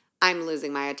 Yeah. I'm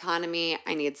losing my autonomy.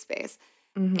 I need space.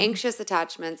 Anxious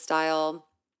attachment style,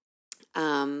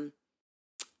 I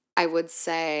would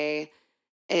say,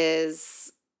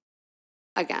 is,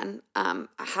 again,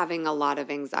 having a lot of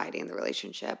anxiety in the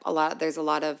relationship. There's a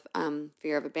lot of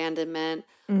fear of abandonment,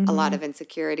 a lot of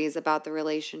insecurities about the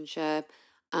relationship,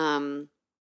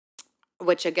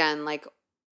 which again, like,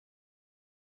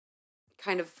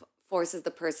 kind of forces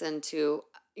the person to,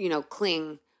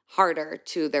 cling harder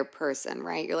to their person,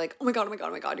 right? You're like, oh my God,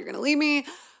 you're going to leave me.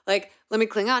 Like, let me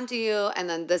cling on to you. And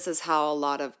then this is how a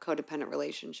lot of codependent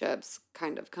relationships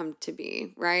kind of come to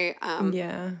be, right?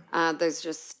 There's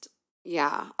just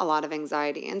yeah, a lot of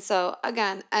anxiety. And so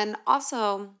again, and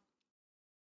also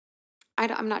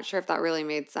I'm not sure if that really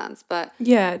made sense, but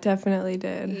Yeah, it definitely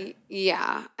did.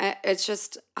 yeah, it's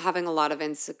just having a lot of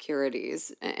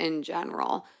insecurities in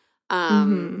general.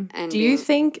 And Do you being,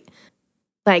 think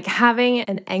like having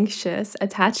an anxious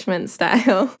attachment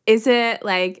style, is it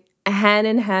like hand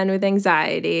in hand with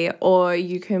anxiety, or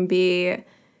you can be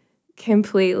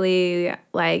completely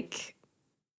like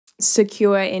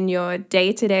secure in your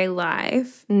day-to-day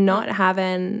life, not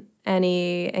having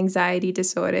any anxiety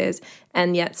disorders,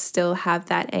 and yet still have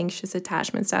that anxious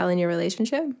attachment style in your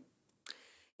relationship?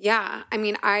 yeah, I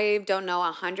mean, I don't know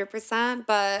 100%,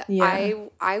 but Yeah.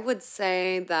 I would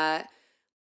say that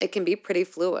it can be pretty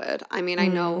fluid. I mean,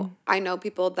 Mm. I know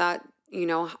people that,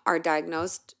 are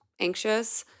diagnosed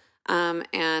anxious,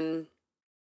 and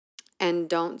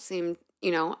don't seem,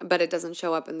 but it doesn't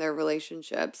show up in their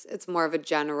relationships. It's more of a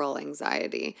general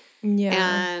anxiety. Yeah.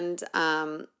 And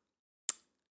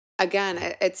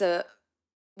again, it's a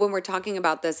when we're talking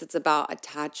about this, it's about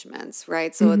attachments,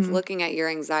 right? So it's Mhm. looking at your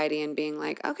anxiety and being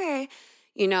like, okay,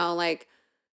 like,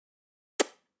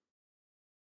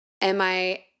 am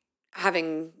I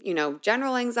having,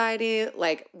 general anxiety?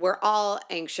 Like, we're all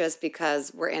anxious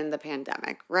because we're in the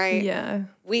pandemic, right? Yeah.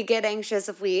 We get anxious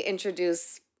if we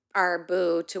introduce our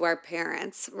boo to our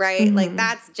parents, right? Like, Mhm.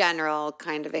 that's general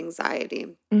kind of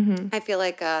anxiety. Mhm. I feel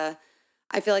like a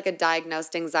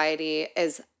diagnosed anxiety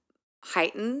is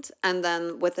heightened, and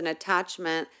then with an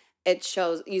attachment, it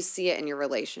shows, you see it in your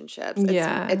relationships. It's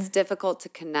Yeah. difficult to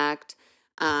connect,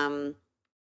 um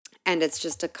and it's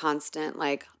just a constant,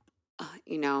 like,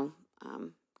 you know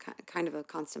kind of a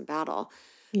constant battle.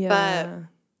 but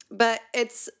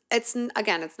Yeah.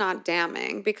 again, it's not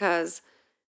damning, because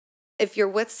if you're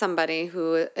with somebody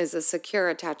who is a secure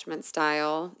attachment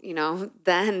style,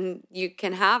 then you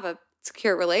can have a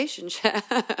secure relationship.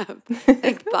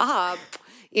 Like Bob,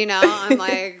 I'm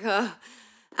like, ugh.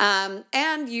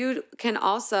 And you can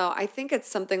also, I think it's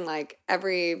something like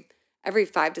every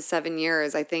 5 to 7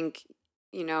 years, I think,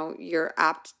 you're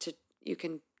apt to, you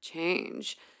can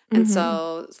change. And Mhm.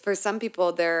 so for some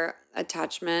people, their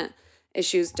attachment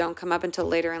issues don't come up until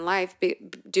later in life,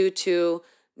 due to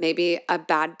maybe a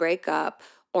bad breakup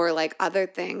or like other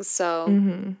things. So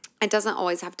Mhm. it doesn't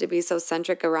always have to be so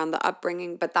centric around the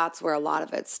upbringing, but that's where a lot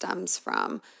of it stems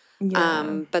from.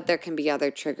 Yeah. But there can be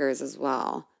other triggers as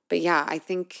well. But yeah, I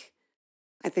think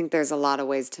there's a lot of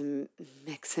ways to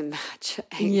mix and match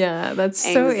Yeah, that's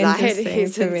so interesting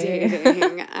anxieties to and me.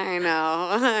 dating. I know,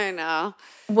 I know.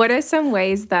 What are some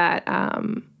ways that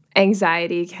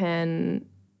anxiety can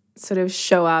sort of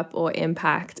show up or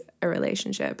impact a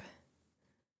relationship?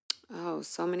 Oh,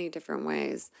 so many different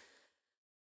ways.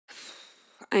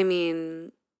 I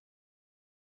mean,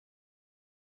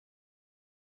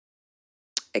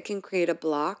 it can create a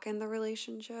block in the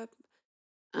relationship,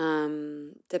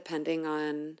 depending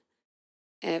on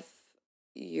if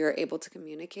you're able to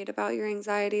communicate about your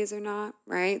anxieties or not,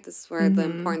 right? This is where the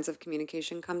Mhm. importance of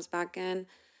communication comes back in.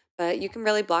 But you can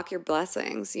really block your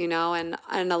blessings, and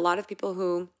a lot of people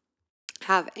who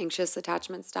have anxious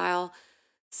attachment style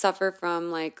suffer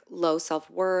from like low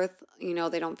self-worth.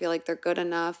 They don't feel like they're good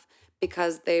enough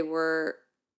because they were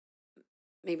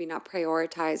maybe not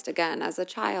prioritized again as a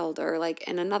child or like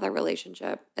in another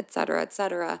relationship, et cetera, et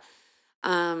cetera.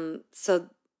 So,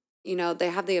 they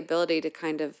have the ability to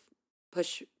kind of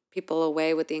push people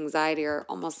away with the anxiety, or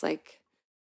almost like,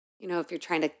 if you're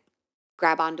trying to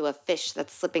grab onto a fish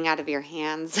that's slipping out of your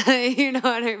hands, you know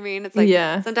what I mean? It's like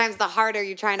Yeah. sometimes the harder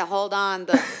you're trying to hold on,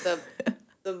 the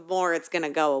more it's gonna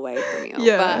go away from you.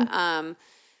 Yeah. But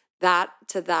that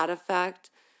to that effect.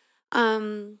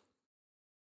 Um,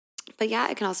 but yeah,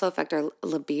 it can also affect our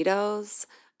libidos.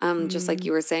 Just like Mm.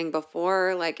 you were saying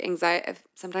before, like anxiety,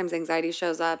 sometimes anxiety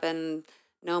shows up and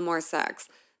no more sex.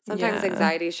 Sometimes Yeah.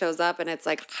 anxiety shows up and it's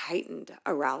like heightened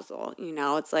arousal.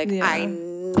 It's like, I Yeah.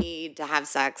 need to have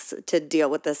sex to deal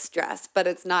with this stress, but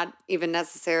it's not even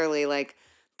necessarily like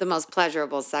the most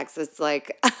pleasurable sex. It's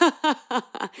like,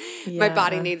 my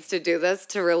body Yeah. needs to do this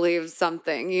to relieve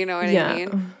something. You know what I Yeah.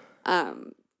 mean?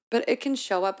 Um, but it can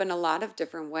show up in a lot of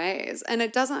different ways, and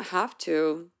it doesn't have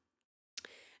to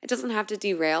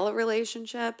derail a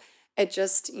relationship. It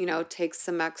just, takes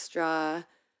some extra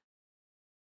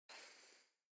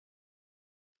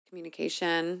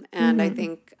communication, and I Mhm.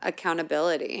 think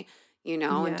accountability, in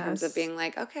terms of Yes. being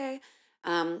like, okay,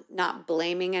 not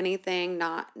blaming anything,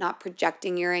 not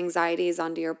projecting your anxieties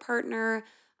onto your partner,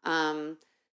 um,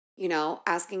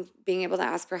 being able to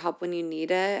ask for help when you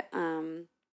need it.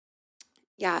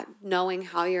 Yeah, knowing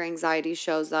how your anxiety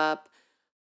shows up.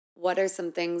 What are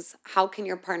some things, how can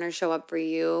your partner show up for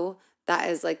you that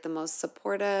is like the most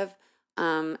supportive?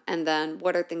 And then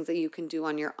what are things that you can do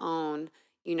on your own,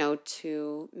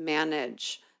 to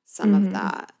manage some of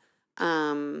that?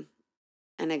 Um,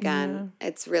 and Yeah. again,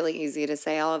 it's really easy to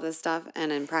say all of this stuff,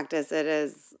 and in practice, it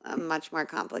is much more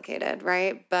complicated,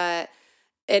 right? But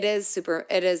it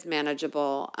is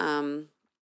manageable.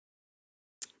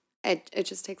 It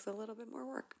just takes a little bit more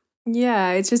work.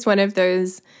 Yeah, it's just one of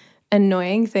those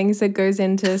annoying things that goes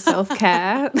into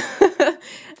self-care.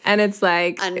 And it's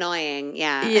like, Annoying,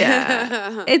 yeah.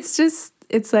 yeah,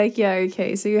 it's like, yeah,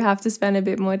 okay, so you have to spend a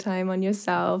bit more time on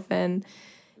yourself, and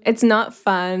it's not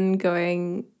fun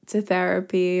going to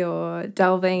therapy or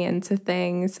delving into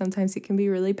things. Sometimes it can be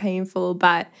really painful,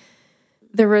 but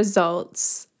the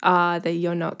results are that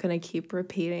you're not going to keep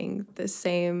repeating the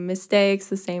same mistakes,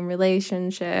 the same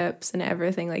relationships, and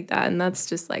everything like that. And that's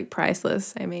just like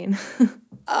priceless. I mean,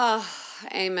 Oh,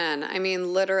 amen. I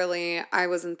mean, literally, I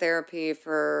was in therapy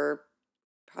for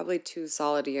probably 2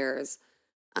 solid years.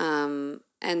 And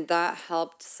that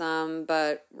helped some,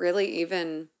 but really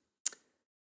even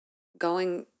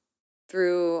going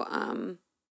through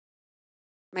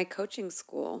my coaching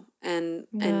school and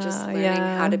just wow, learning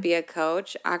how yeah. to be a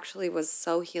coach actually was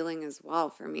so healing as well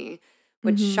for me,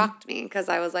 which Mm-hmm. shocked me because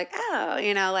I was like, oh,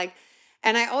 like,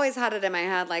 and I always had it in my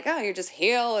head like, oh, you just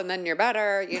heal and then you're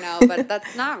better, but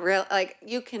that's not real. Like,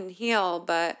 you can heal,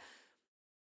 but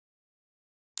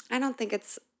I don't think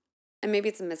it's, and maybe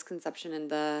it's a misconception in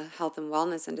the health and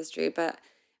wellness industry, but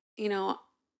you know,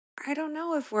 I don't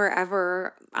know if we're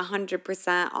ever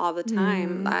 100% all the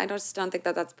time. Mm. I just don't think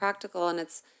that that's practical. And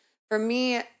it's, for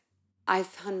me, I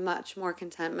found much more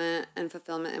contentment and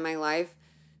fulfillment in my life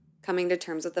coming to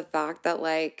terms with the fact that,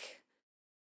 like,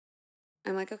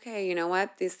 I'm like, okay, you know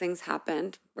what? These things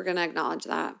happened. We're going to acknowledge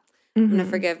that. I'm going to Mm-hmm.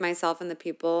 forgive myself and the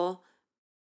people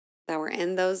that were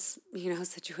in those,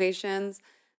 situations.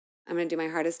 I'm going to do my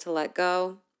hardest to let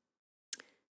go.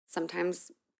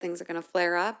 Sometimes things are going to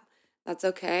flare up. That's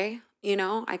okay.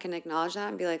 I can acknowledge that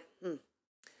and be like,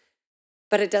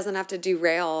 but it doesn't have to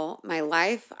derail my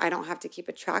life. I don't have to keep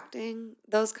attracting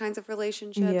those kinds of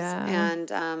relationships. Yeah.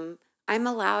 And I'm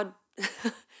allowed,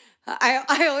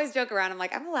 I always joke around. I'm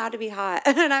like, I'm allowed to be hot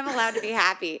and I'm allowed to be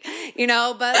happy,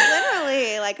 but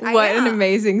literally, like, I What an am.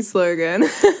 amazing slogan.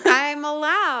 I'm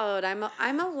allowed.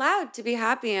 I'm allowed to be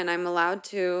happy, and I'm allowed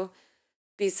to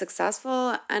be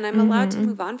successful, and I'm allowed to Mm-hmm.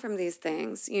 move on from these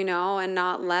things, and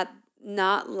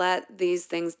not let these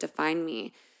things define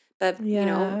me. But,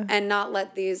 Yeah. and not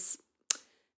let these,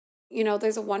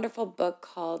 there's a wonderful book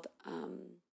called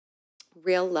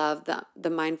Real Love, the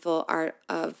Mindful Art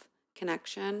of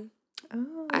Connection.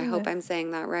 I hope Oh, I'm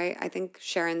saying that right. I think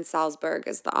Sharon Salzberg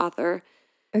is the author.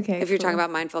 okay, If you're talking cool.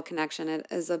 about mindful connection, it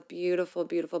is a beautiful,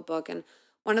 beautiful book. And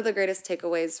one of the greatest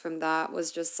takeaways from that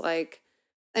was just like,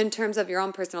 in terms of your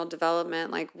own personal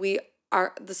development, like, we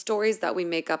are the stories that we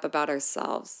make up about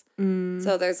ourselves. Mm.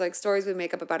 So there's like stories we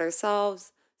make up about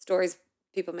ourselves, stories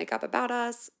people make up about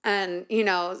us, and,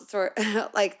 sort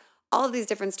like all of these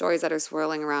different stories that are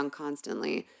swirling around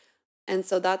constantly. And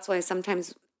so that's why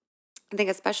sometimes I think,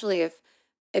 especially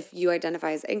if you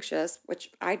identify as anxious,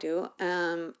 which I do,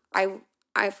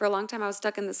 I for a long time I was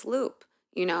stuck in this loop,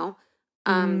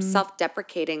 Mm.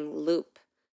 self-deprecating loop.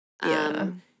 Yeah.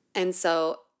 Um, and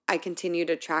so I continued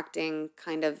attracting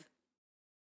kind of,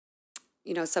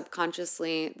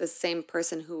 subconsciously the same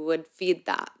person who would feed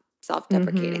that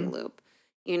self-deprecating Mm-hmm. loop,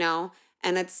 you know,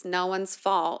 and it's no one's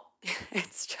fault.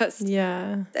 It's just,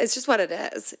 Yeah. it's just what it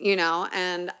is,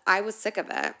 and I was sick of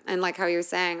it. And like how you're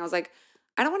saying, I was like,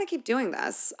 I don't want to keep doing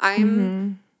this.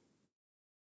 Mm-hmm.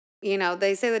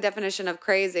 They say the definition of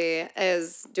crazy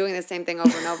is doing the same thing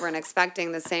over and over and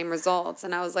expecting the same results.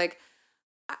 And I was like,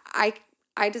 I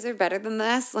I deserve better than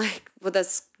this. Like, with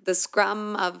the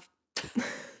scrum of,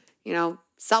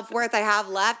 self-worth I have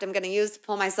left, I'm going to use to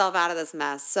pull myself out of this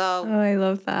mess. So Oh, I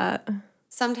love that.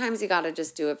 sometimes you got to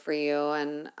just do it for you.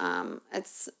 And I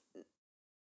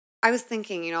was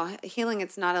thinking, healing,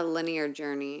 it's not a linear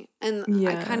journey. And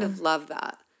I kind Yeah. of love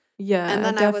that. And Yeah,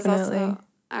 then I was definitely.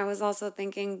 also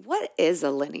thinking, what is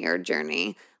a linear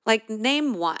journey? Like,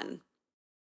 name one.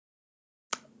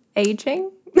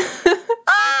 Aging?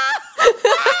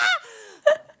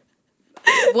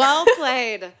 Well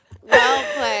played. Well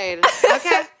played.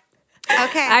 Okay.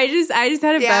 Okay. I just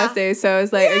had a Yeah. birthday, so I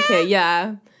was like, okay,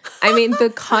 yeah. I mean, the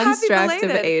Happy construct of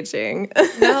belated. aging.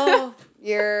 No,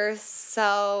 you're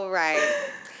so right.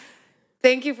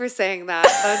 Thank you for saying that.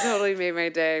 That totally made my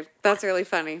day. That's really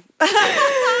funny. That's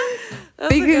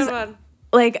Because, a good one.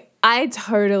 like, I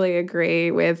totally agree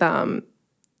with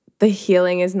the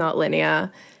healing is not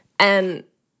linear. And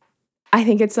I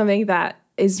think it's something that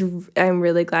I'm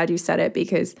really glad you said it,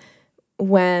 because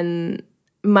when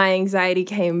my anxiety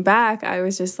came back, I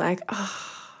was just like,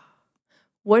 oh,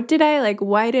 why did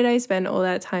I spend all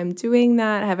that time doing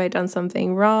that? Have I done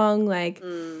something wrong?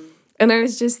 And I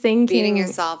was just thinking, beating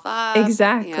yourself up.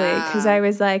 exactly, because I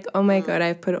was like, oh my God,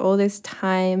 I've put all this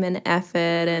time and effort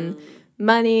and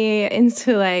money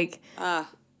into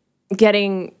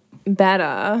getting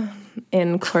better,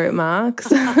 in quote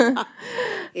marks. And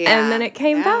then it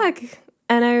came back,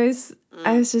 and I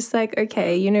was just like,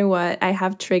 okay, you know what? I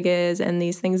have triggers and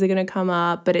these things are going to come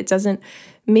up, but it doesn't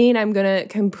mean I'm going to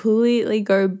completely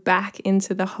go back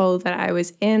into the hole that I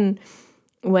was in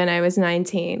when I was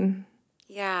 19.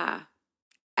 Yeah,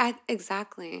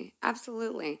 exactly.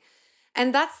 Absolutely.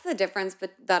 And that's the difference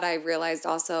that I realized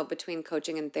also between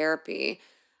coaching and therapy.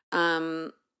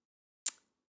 Um,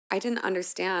 I didn't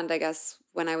understand, I guess,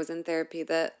 when I was in therapy,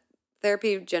 that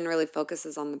therapy generally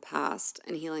focuses on the past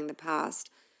and healing the past.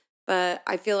 But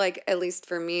I feel like, at least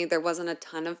for me, there wasn't a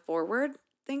ton of forward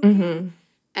thinking.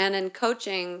 And in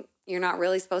coaching, you're not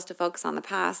really supposed to focus on the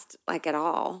past, like, at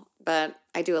all. But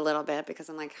I do a little bit, because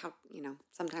I'm like, how,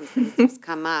 sometimes things just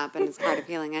come up and it's part of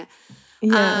healing it.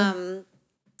 Yeah.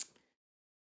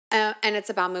 And it's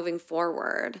about moving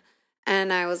forward.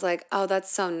 And I was like, oh,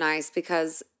 that's so nice,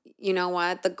 because you know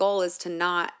what? The goal is to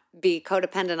not be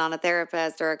codependent on a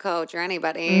therapist or a coach or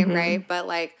anybody, right? But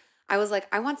I was like,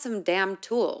 I want some damn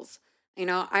tools.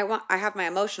 I have my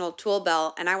emotional tool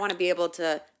belt, and I want to be able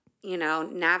to,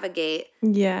 navigate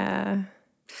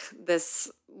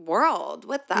this world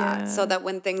with that, so that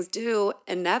when things do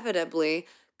inevitably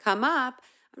come up,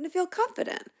 I'm going to feel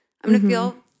confident. I'm going to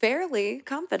feel fairly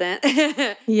confident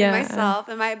in myself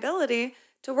and my ability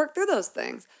to work through those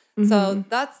things. So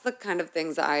that's the kind of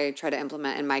things that I try to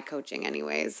implement in my coaching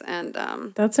anyways. And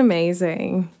that's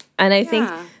amazing. And I think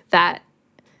that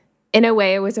in a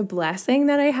way it was a blessing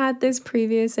that I had this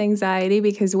previous anxiety,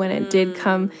 because when it did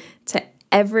come to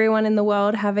everyone in the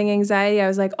world having anxiety, I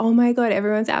was like, oh my God,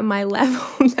 everyone's at my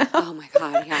level now. Oh my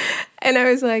God, yeah. And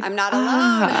I was like, I'm not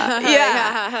alone.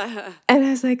 Yeah. And I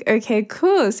was like, okay,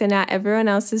 cool. So now everyone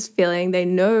else is feeling, they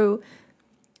know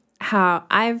how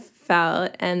I've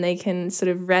felt, and they can sort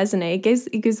of resonate.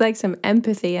 It gives like some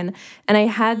empathy. And I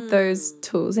had those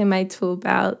tools in my tool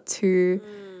belt to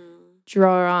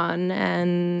draw on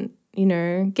and,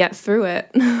 get through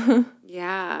it.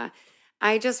 Yeah.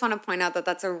 I just want to point out that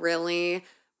that's a really,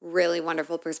 really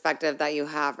wonderful perspective that you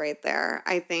have right there.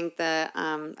 I think that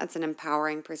that's an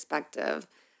empowering perspective,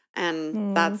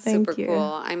 and that's super cool.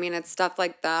 I mean, it's stuff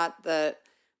like that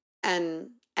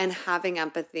and having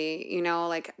empathy,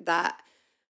 like that,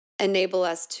 enable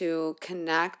us to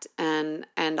connect and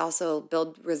also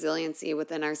build resiliency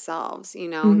within ourselves,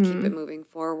 and keep it moving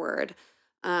forward.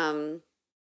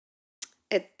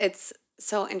 It's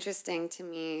so interesting to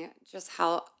me just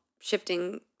how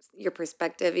shifting your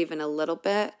perspective even a little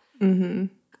bit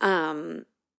can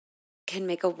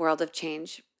make a world of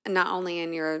change, and not only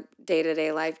in your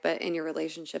day-to-day life, but in your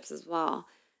relationships as well.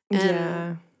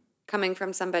 And coming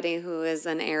from somebody who is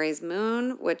an Aries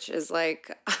moon, which is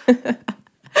like, I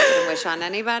wouldn't wish on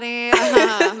anybody.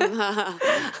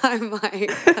 I'm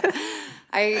like,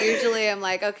 I usually am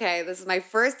like, okay, this is my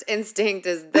first instinct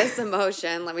is this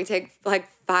emotion. Let me take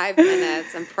 5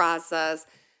 minutes and process,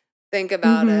 think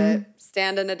about it,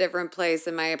 stand in a different place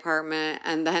in my apartment,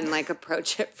 and then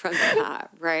approach it from that,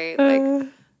 right?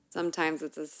 Sometimes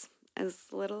it's as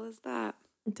little as that.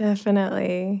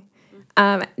 Definitely. Do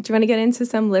you want to get into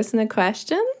some listener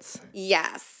questions?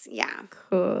 Yes. Yeah.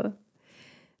 Cool.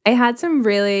 I had some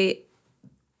really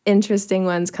interesting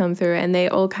ones come through, and they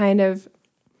all kind of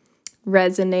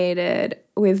resonated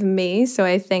with me. So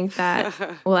I think that,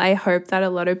 I hope that a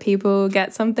lot of people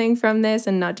get something from this,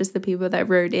 and not just the people that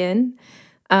wrote in.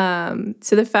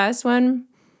 So the first one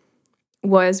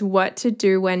was what to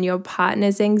do when your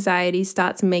partner's anxiety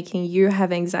starts making you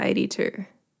have anxiety too.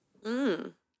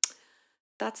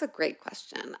 That's a great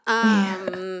question.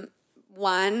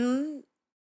 One,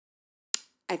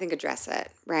 I think address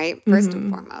it, right? First and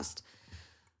foremost.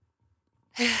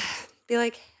 Be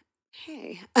like,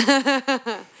 hey,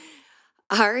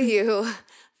 are you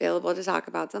available to talk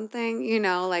about something?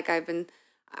 I've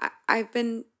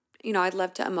been, I'd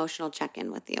love to emotional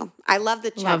check-in with you. I love the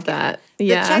check-in. Love that.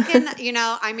 Yeah. The check-in,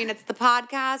 I mean, it's the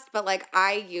podcast, but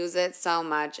I use it so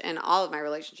much in all of my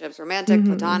relationships, romantic,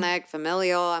 platonic,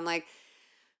 familial. I'm like,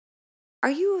 are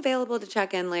you available to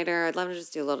check in later? I'd love to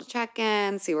just do a little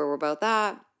check-in, see where we're both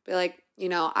at. Be like,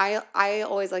 I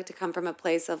always like to come from a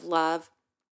place of love,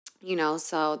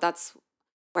 so that's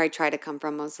where I try to come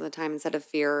from most of the time instead of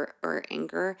fear or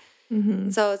anger.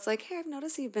 And so it's like, hey, I've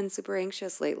noticed you've been super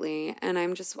anxious lately, and I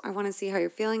want to see how you're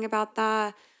feeling about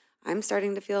that. I'm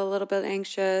starting to feel a little bit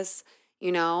anxious,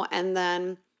 and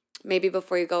then maybe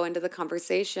before you go into the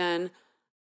conversation,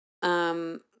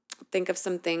 um, think of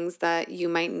some things that you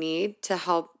might need to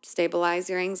help stabilize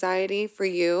your anxiety for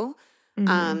you.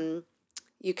 Um,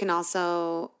 you can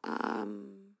also,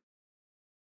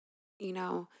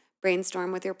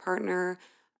 brainstorm with your partner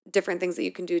different things that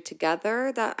you can do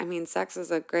together. Sex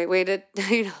is a great way to,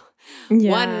 one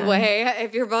Yeah. way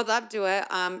if you're both up to it.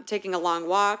 Taking a long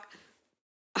walk.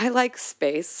 I like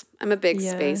space. I'm a big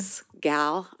Yeah. space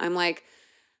gal.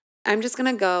 I'm just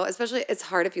gonna go, especially it's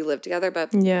hard if you live together,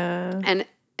 but Yeah. and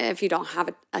if you don't have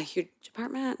a huge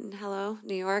apartment, and hello,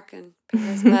 New York and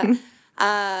Paris,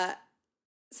 but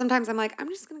sometimes I'm like, I'm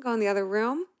just gonna go in the other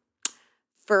room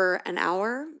for an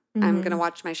hour. I'm gonna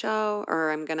watch my show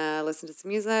or I'm gonna listen to some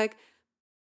music.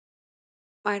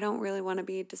 I don't really want to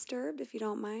be disturbed if you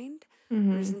don't mind.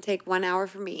 I'm just gonna take 1 hour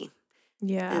for me.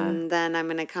 Yeah. And then I'm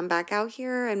going to come back out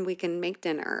here and we can make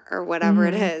dinner or whatever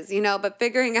it is, but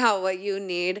figuring out what you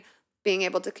need, being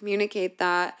able to communicate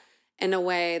that in a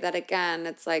way that, again,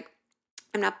 it's like,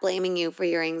 I'm not blaming you for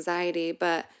your anxiety,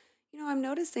 but, I'm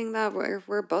noticing that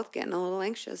we're both getting a little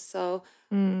anxious. So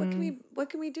what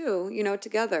can we do,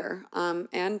 together,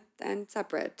 and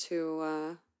separate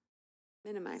to,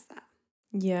 minimize that?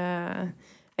 Yeah.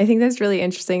 I think that's really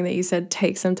interesting that you said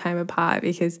take some time apart,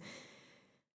 because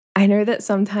I know that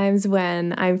sometimes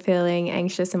when I'm feeling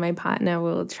anxious and my partner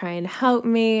will try and help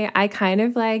me, I kind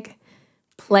of like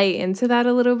play into that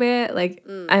a little bit. Like,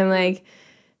 I'm like,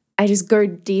 I just go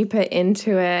deeper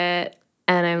into it,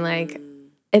 and I'm like,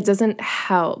 it doesn't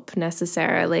help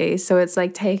necessarily. So it's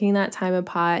like taking that time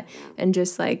apart and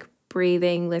just like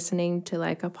breathing, listening to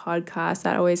like a podcast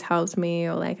that always helps me,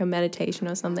 or like a meditation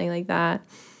or something like that.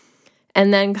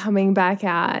 And then coming back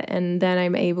out, and then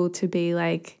I'm able to be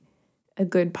like a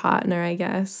good partner, I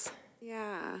guess.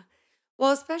 Yeah.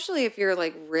 Well, especially if you're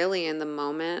like really in the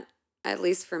moment, at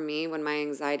least for me, when my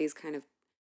anxiety is kind of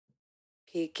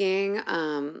peaking,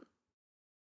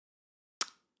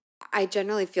 I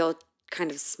generally feel kind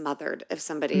of smothered if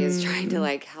somebody is trying to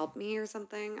like help me or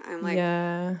something. I'm like,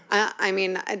 Yeah.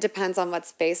 it depends on what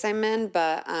space I'm in,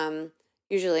 but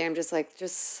usually I'm just like,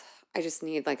 I just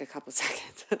need like a couple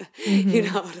seconds, to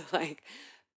like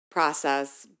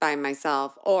process by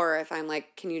myself. Or if I'm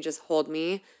like, can you just hold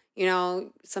me?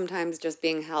 Sometimes just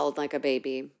being held like a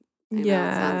baby. I know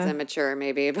it sounds Yeah. immature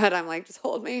maybe, but I'm like, just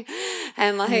hold me.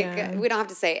 And like, Yeah. we don't have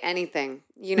to say anything.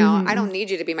 I don't need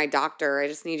you to be my doctor. I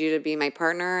just need you to be my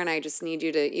partner. And I just need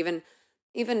you to even,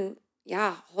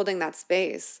 holding that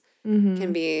space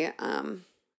can be a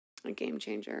game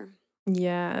changer.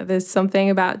 Yeah. There's something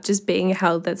about just being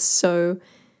held that's so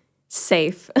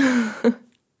safe.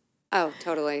 Oh,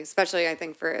 totally. Especially I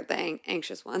think for the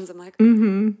anxious ones, I'm like,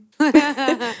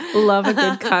 Love a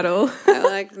good cuddle. I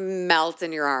like melt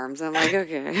in your arms. I'm like,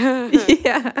 okay.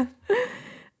 Yeah.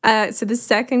 So the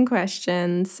second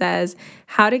question says,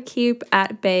 how to keep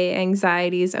at bay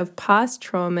anxieties of past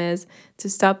traumas to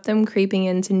stop them creeping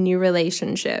into new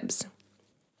relationships.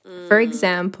 For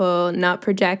example, not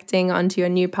projecting onto your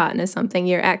new partner something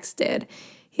your ex did.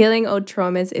 Healing old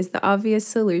traumas is the obvious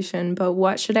solution, but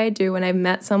what should I do when I've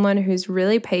met someone who's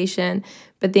really patient,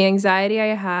 but the anxiety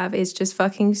I have is just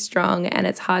fucking strong and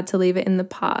it's hard to leave it in the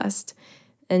past?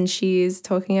 And she's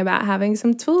talking about having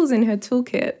some tools in her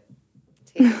toolkit.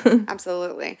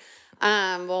 Absolutely.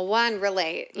 Well, one,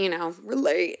 relate.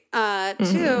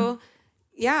 Two,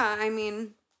 yeah,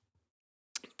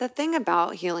 the thing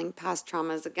about healing past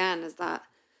traumas, again, is that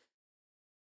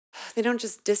they don't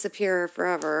just disappear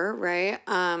forever, right?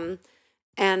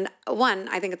 And one,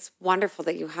 I think it's wonderful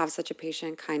that you have such a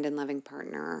patient, kind, and loving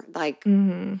partner. Like,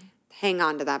 hang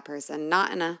on to that person,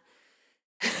 not in a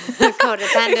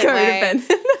codependent way,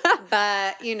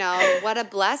 but what a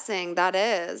blessing that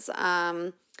is.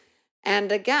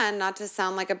 And again, not to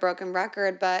sound like a broken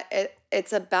record, but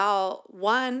it's about,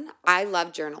 one, I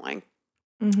love journaling.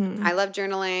 I love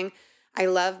journaling. I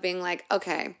love being like,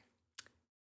 okay,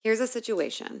 here's a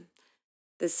situation.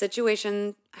 This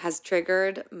situation has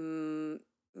triggered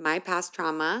my past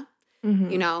trauma.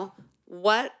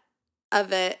 What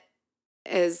of it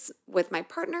is with my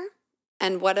partner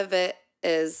and what of it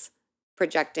is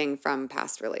projecting from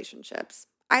past relationships.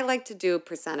 I like to do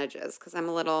percentages because I'm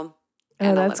a little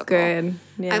analytical. That's good.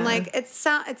 Yeah. I'm like,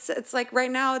 it's like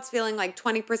right now it's feeling like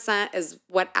 20% is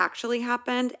what actually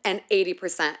happened and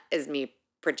 80% is me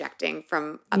projecting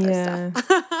from other stuff.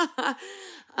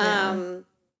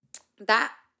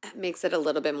 That makes it a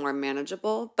little bit more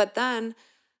manageable. But then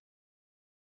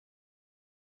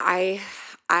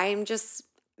I'm just,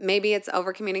 maybe it's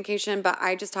over communication, but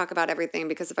I just talk about everything,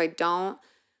 because if I don't,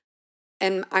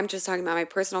 and I'm just talking about my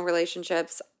personal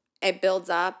relationships, it builds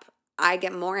up. I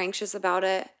get more anxious about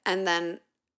it, and then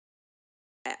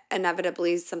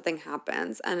inevitably something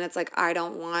happens, and it's like I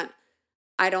don't want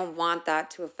that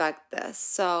to affect this.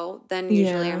 So then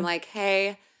usually I'm Yeah. like,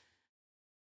 "Hey,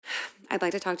 I'd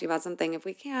like to talk to you about something if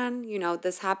we can.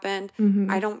 This happened.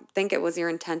 I Mhm. don't think it was your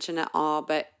intention at all,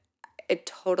 but it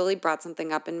totally brought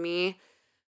something up in me.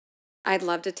 I'd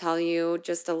love to tell you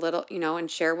just a little,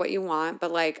 and share what you want,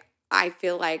 but like I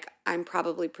feel like I'm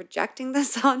probably projecting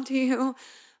this onto you,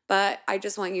 but I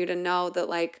just want you to know that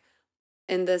like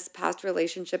in this past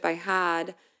relationship I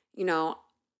had, you know,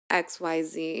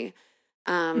 XYZ.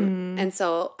 Mm. And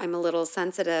so I'm a little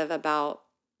sensitive about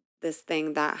this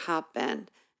thing that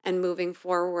happened. And moving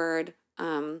forward,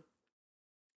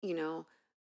 you know,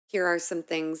 here are some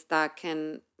things that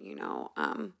can,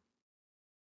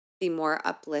 be more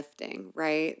uplifting,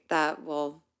 right? That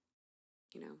will,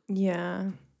 you know,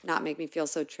 Yeah. not make me feel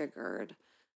so triggered.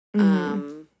 Mhm.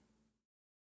 Um,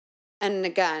 and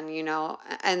again,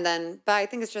 and then, but I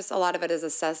think it's just a lot of it is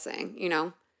assessing,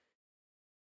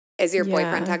 is your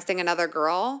boyfriend Yeah. texting another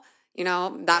girl?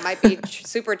 That might be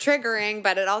super triggering,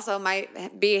 but it also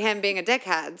might be him being a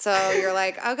dickhead. So you're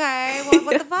like, okay, well,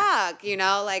 what the fuck?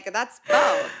 Like that's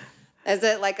both. Is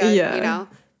it like Yeah.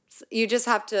 you just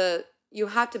have to,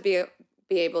 be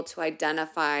able to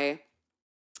identify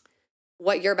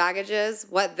what your baggage is,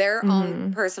 what their own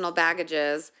Mhm. personal baggage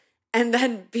is, and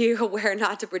then be aware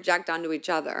not to project onto each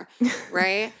other,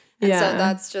 right? And so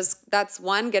Yeah. that's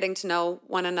one, getting to know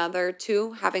one another,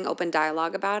 two, having open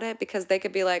dialogue about it, because they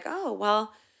could be like, oh,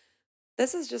 well,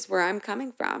 this is just where I'm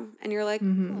coming from. And you're like,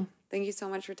 Mhm. cool, thank you so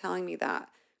much for telling me that.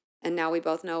 And now we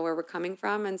both know where we're coming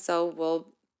from. And so we'll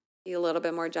be a little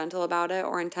bit more gentle about it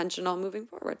or intentional moving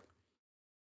forward,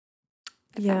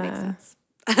 if that makes Yeah. sense.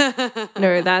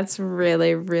 No, that's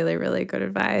really, really, really good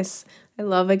advice. I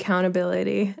love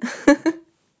accountability.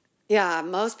 Yeah,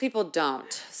 most people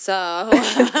don't. So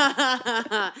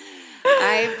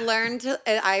I've learned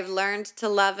to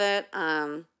love it.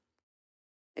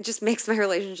 It just makes my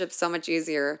relationship so much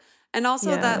easier. And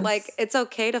also that like Yes. it's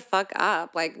okay to fuck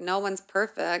up. Like no one's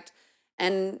perfect.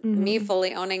 And me Mhm.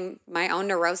 fully owning my own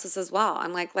neurosis as well.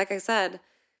 I'm like I said,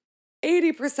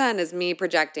 80% is me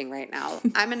projecting right now.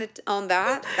 I'm going to own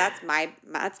that. That's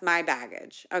my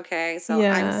baggage. Okay? So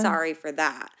I'm Yeah. sorry for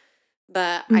that.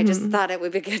 But I just Mhm. thought it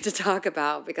would be good to talk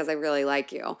about, because I really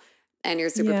like you and you're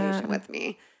super patient Yeah. with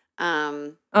me.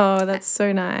 Um, Oh, eh, that's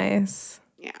so nice.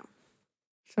 yeah.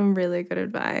 Some really good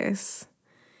advice.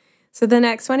 So the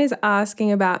next one is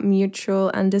asking about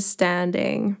mutual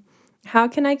understanding. How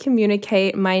can I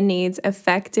communicate my needs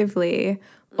effectively,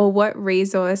 or Mm, what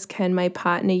resource can my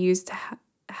partner use to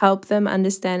help them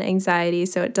understand anxiety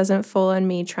so it doesn't fall on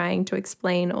me trying to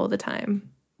explain all the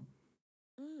time?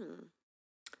 mm.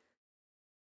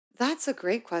 That's a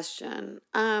great question.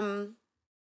 I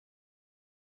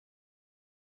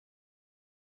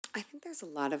think there's a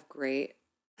lot of great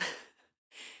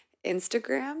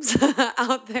Instagrams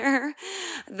out there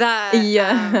that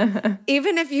Yeah.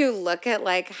 even if you look at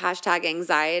like hashtag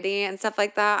anxiety and stuff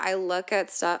like that, I look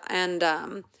at stuff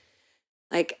and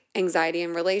like anxiety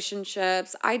in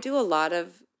relationships. I do a lot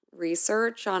of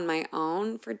research on my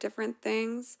own for different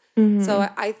things. So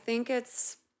Mhm. I think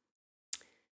it's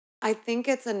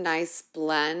a nice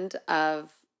blend of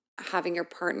having your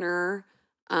partner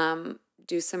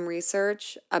do some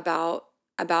research about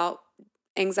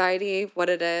anxiety, what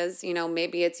it is.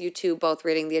 Maybe it's you two both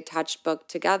reading the attached book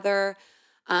together.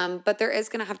 But there is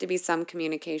going to have to be some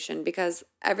communication, because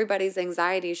everybody's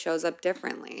anxiety shows up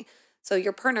differently. So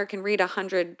your partner can read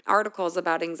 100 articles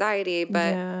about anxiety,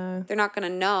 but Yeah. they're not going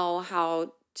to know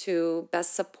how to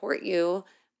best support you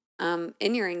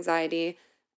in your anxiety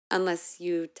unless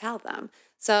you tell them.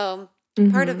 So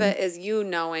part of Mhm. it is you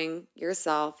knowing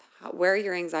yourself, where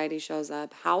your anxiety shows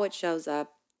up, how it shows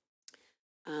up,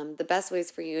 the best ways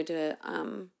for you to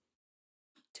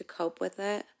cope with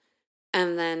it,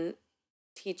 and then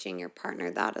teaching your partner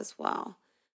that as well.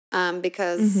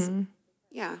 Because Mhm.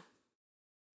 yeah,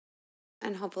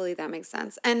 and hopefully that makes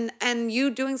sense. And you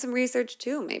doing some research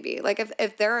too, maybe. Like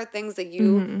if there are things that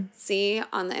you Mhm. see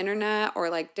on the internet or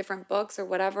like different books or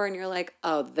whatever, and you're like,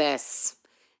 oh, this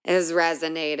is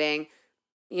resonating,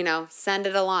 send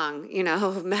it along,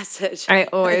 message. I Like,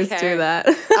 always do hey, that.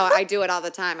 oh, I do it all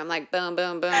the time. I'm like, boom,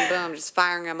 boom, boom, boom, just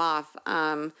firing them off.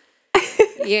 And it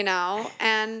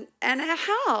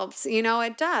helps,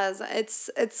 it does.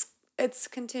 It's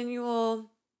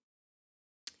continual.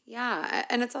 Yeah.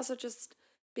 And it's also just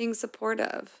being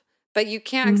supportive, But you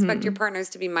can't expect your partners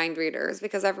to be mind readers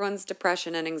because everyone's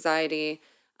depression and anxiety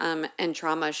and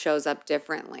trauma shows up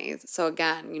differently. So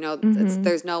again,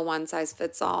 there's no one size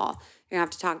fits all. You're gonna have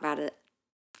to talk about it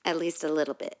at least a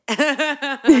little bit.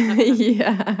 Yeah.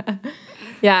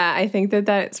 Yeah, I think that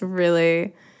that's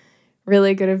really,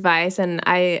 really good advice. And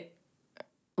I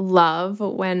love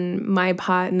when my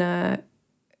partner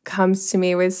comes to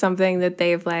me with something that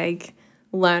they've like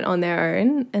learned on their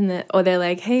own or they're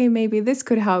like, hey, maybe this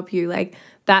could help you. Like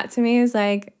that to me is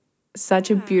like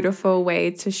such a beautiful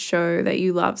way to show that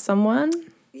you love someone.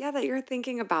 Yeah, that you're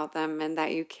thinking about them and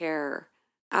that you care.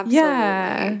 Absolutely.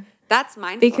 Yeah. That's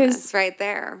mindfulness right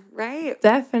there, right?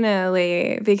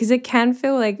 Definitely. Because it can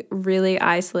feel like really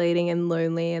isolating and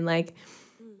lonely and like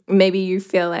maybe you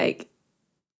feel like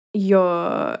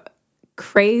you're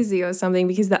crazy or something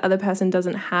because the other person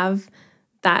doesn't have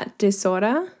that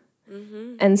disorder.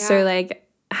 And so like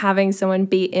having someone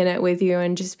be in it with you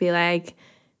and just be like,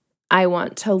 I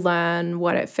want to learn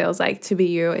what it feels like to be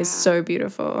you is so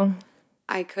beautiful.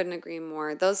 I couldn't agree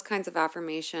more. Those kinds of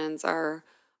affirmations are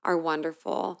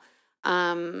wonderful.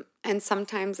 And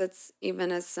sometimes it's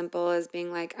even as simple as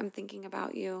being like, I'm thinking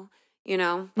about you,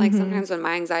 like sometimes when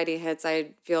my anxiety hits,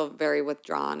 I feel very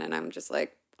withdrawn and I'm just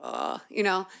like, and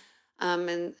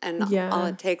all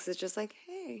it takes is just like,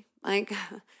 hey, like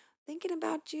thinking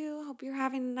about you. Hope you're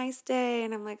having a nice day.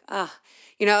 And I'm like,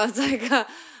 it's like, I'm like,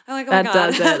 oh my God. That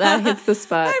does it. That hits the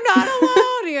spot. I'm not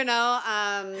alone,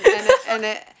 and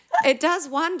it does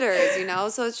wonders,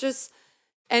 So it's just,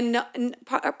 and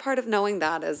part of knowing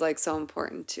that is like so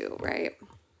important too, right?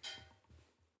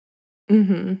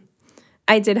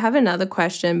 I did have another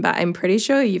question, but I'm pretty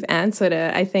sure you've answered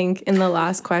it. I think in the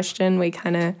last question, we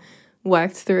kind of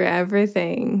worked through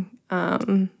everything. So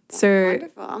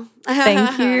wonderful.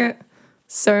 Thank you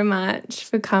so much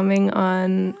for coming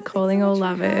on Calling All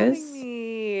Lovers.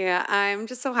 I'm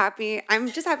just so happy.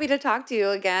 I'm just happy to talk to you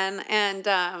again. And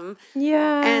and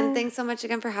thanks so much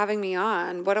again for having me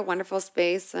on. What a wonderful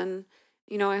space. And,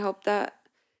 I hope that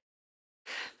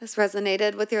this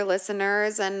resonated with your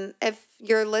listeners. And if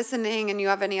you're listening and you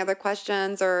have any other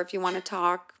questions or if you want to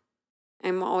talk,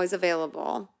 I'm always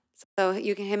available. So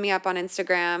you can hit me up on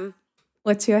Instagram.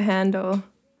 What's your handle?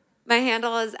 My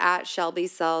handle is at Shelby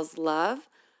Sells Love.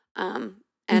 And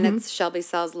it's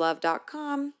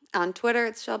ShelbySellsLove.com. On Twitter,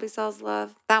 it's Shelby Sells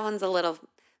Love. That one's a little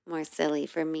more silly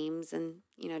for memes and,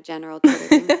 general Twitter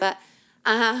things. But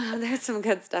there's some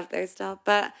good stuff there still.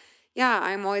 But yeah,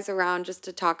 I'm always around just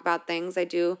to talk about things. I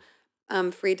do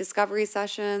free discovery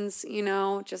sessions,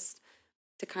 just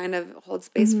to kind of hold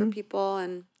space for people.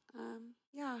 And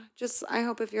just I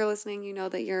hope if you're listening, you know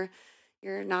that you're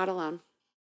not alone.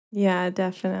 Yeah,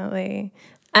 definitely.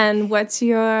 And what's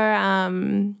your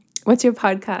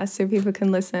podcast so people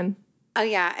can listen? Oh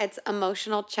yeah, it's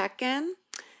Emotional Check-In,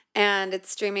 and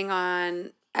it's streaming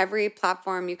on every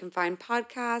platform you can find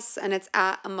podcasts, and it's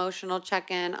at Emotional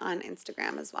Check-In on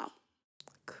Instagram as well.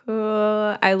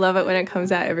 Cool. I love it when it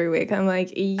comes out every week. I'm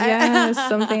like, yes,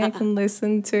 something I can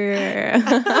listen to.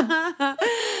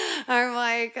 I'm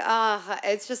like,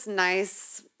 it's just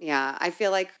nice. Yeah, I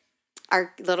feel like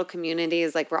our little community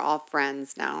is like we're all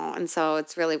friends now. And so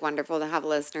it's really wonderful to have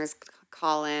listeners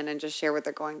call in and just share what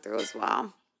they're going through as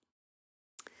well.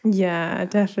 Yeah,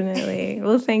 definitely.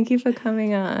 Well, thank you for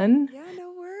coming on. Yeah,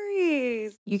 no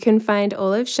worries. You can find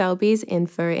all of Shelby's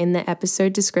info in the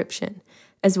episode description,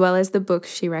 as well as the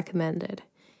books she recommended.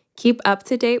 Keep up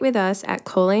to date with us at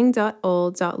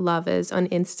calling.all.lovers on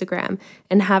Instagram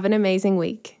and have an amazing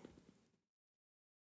week.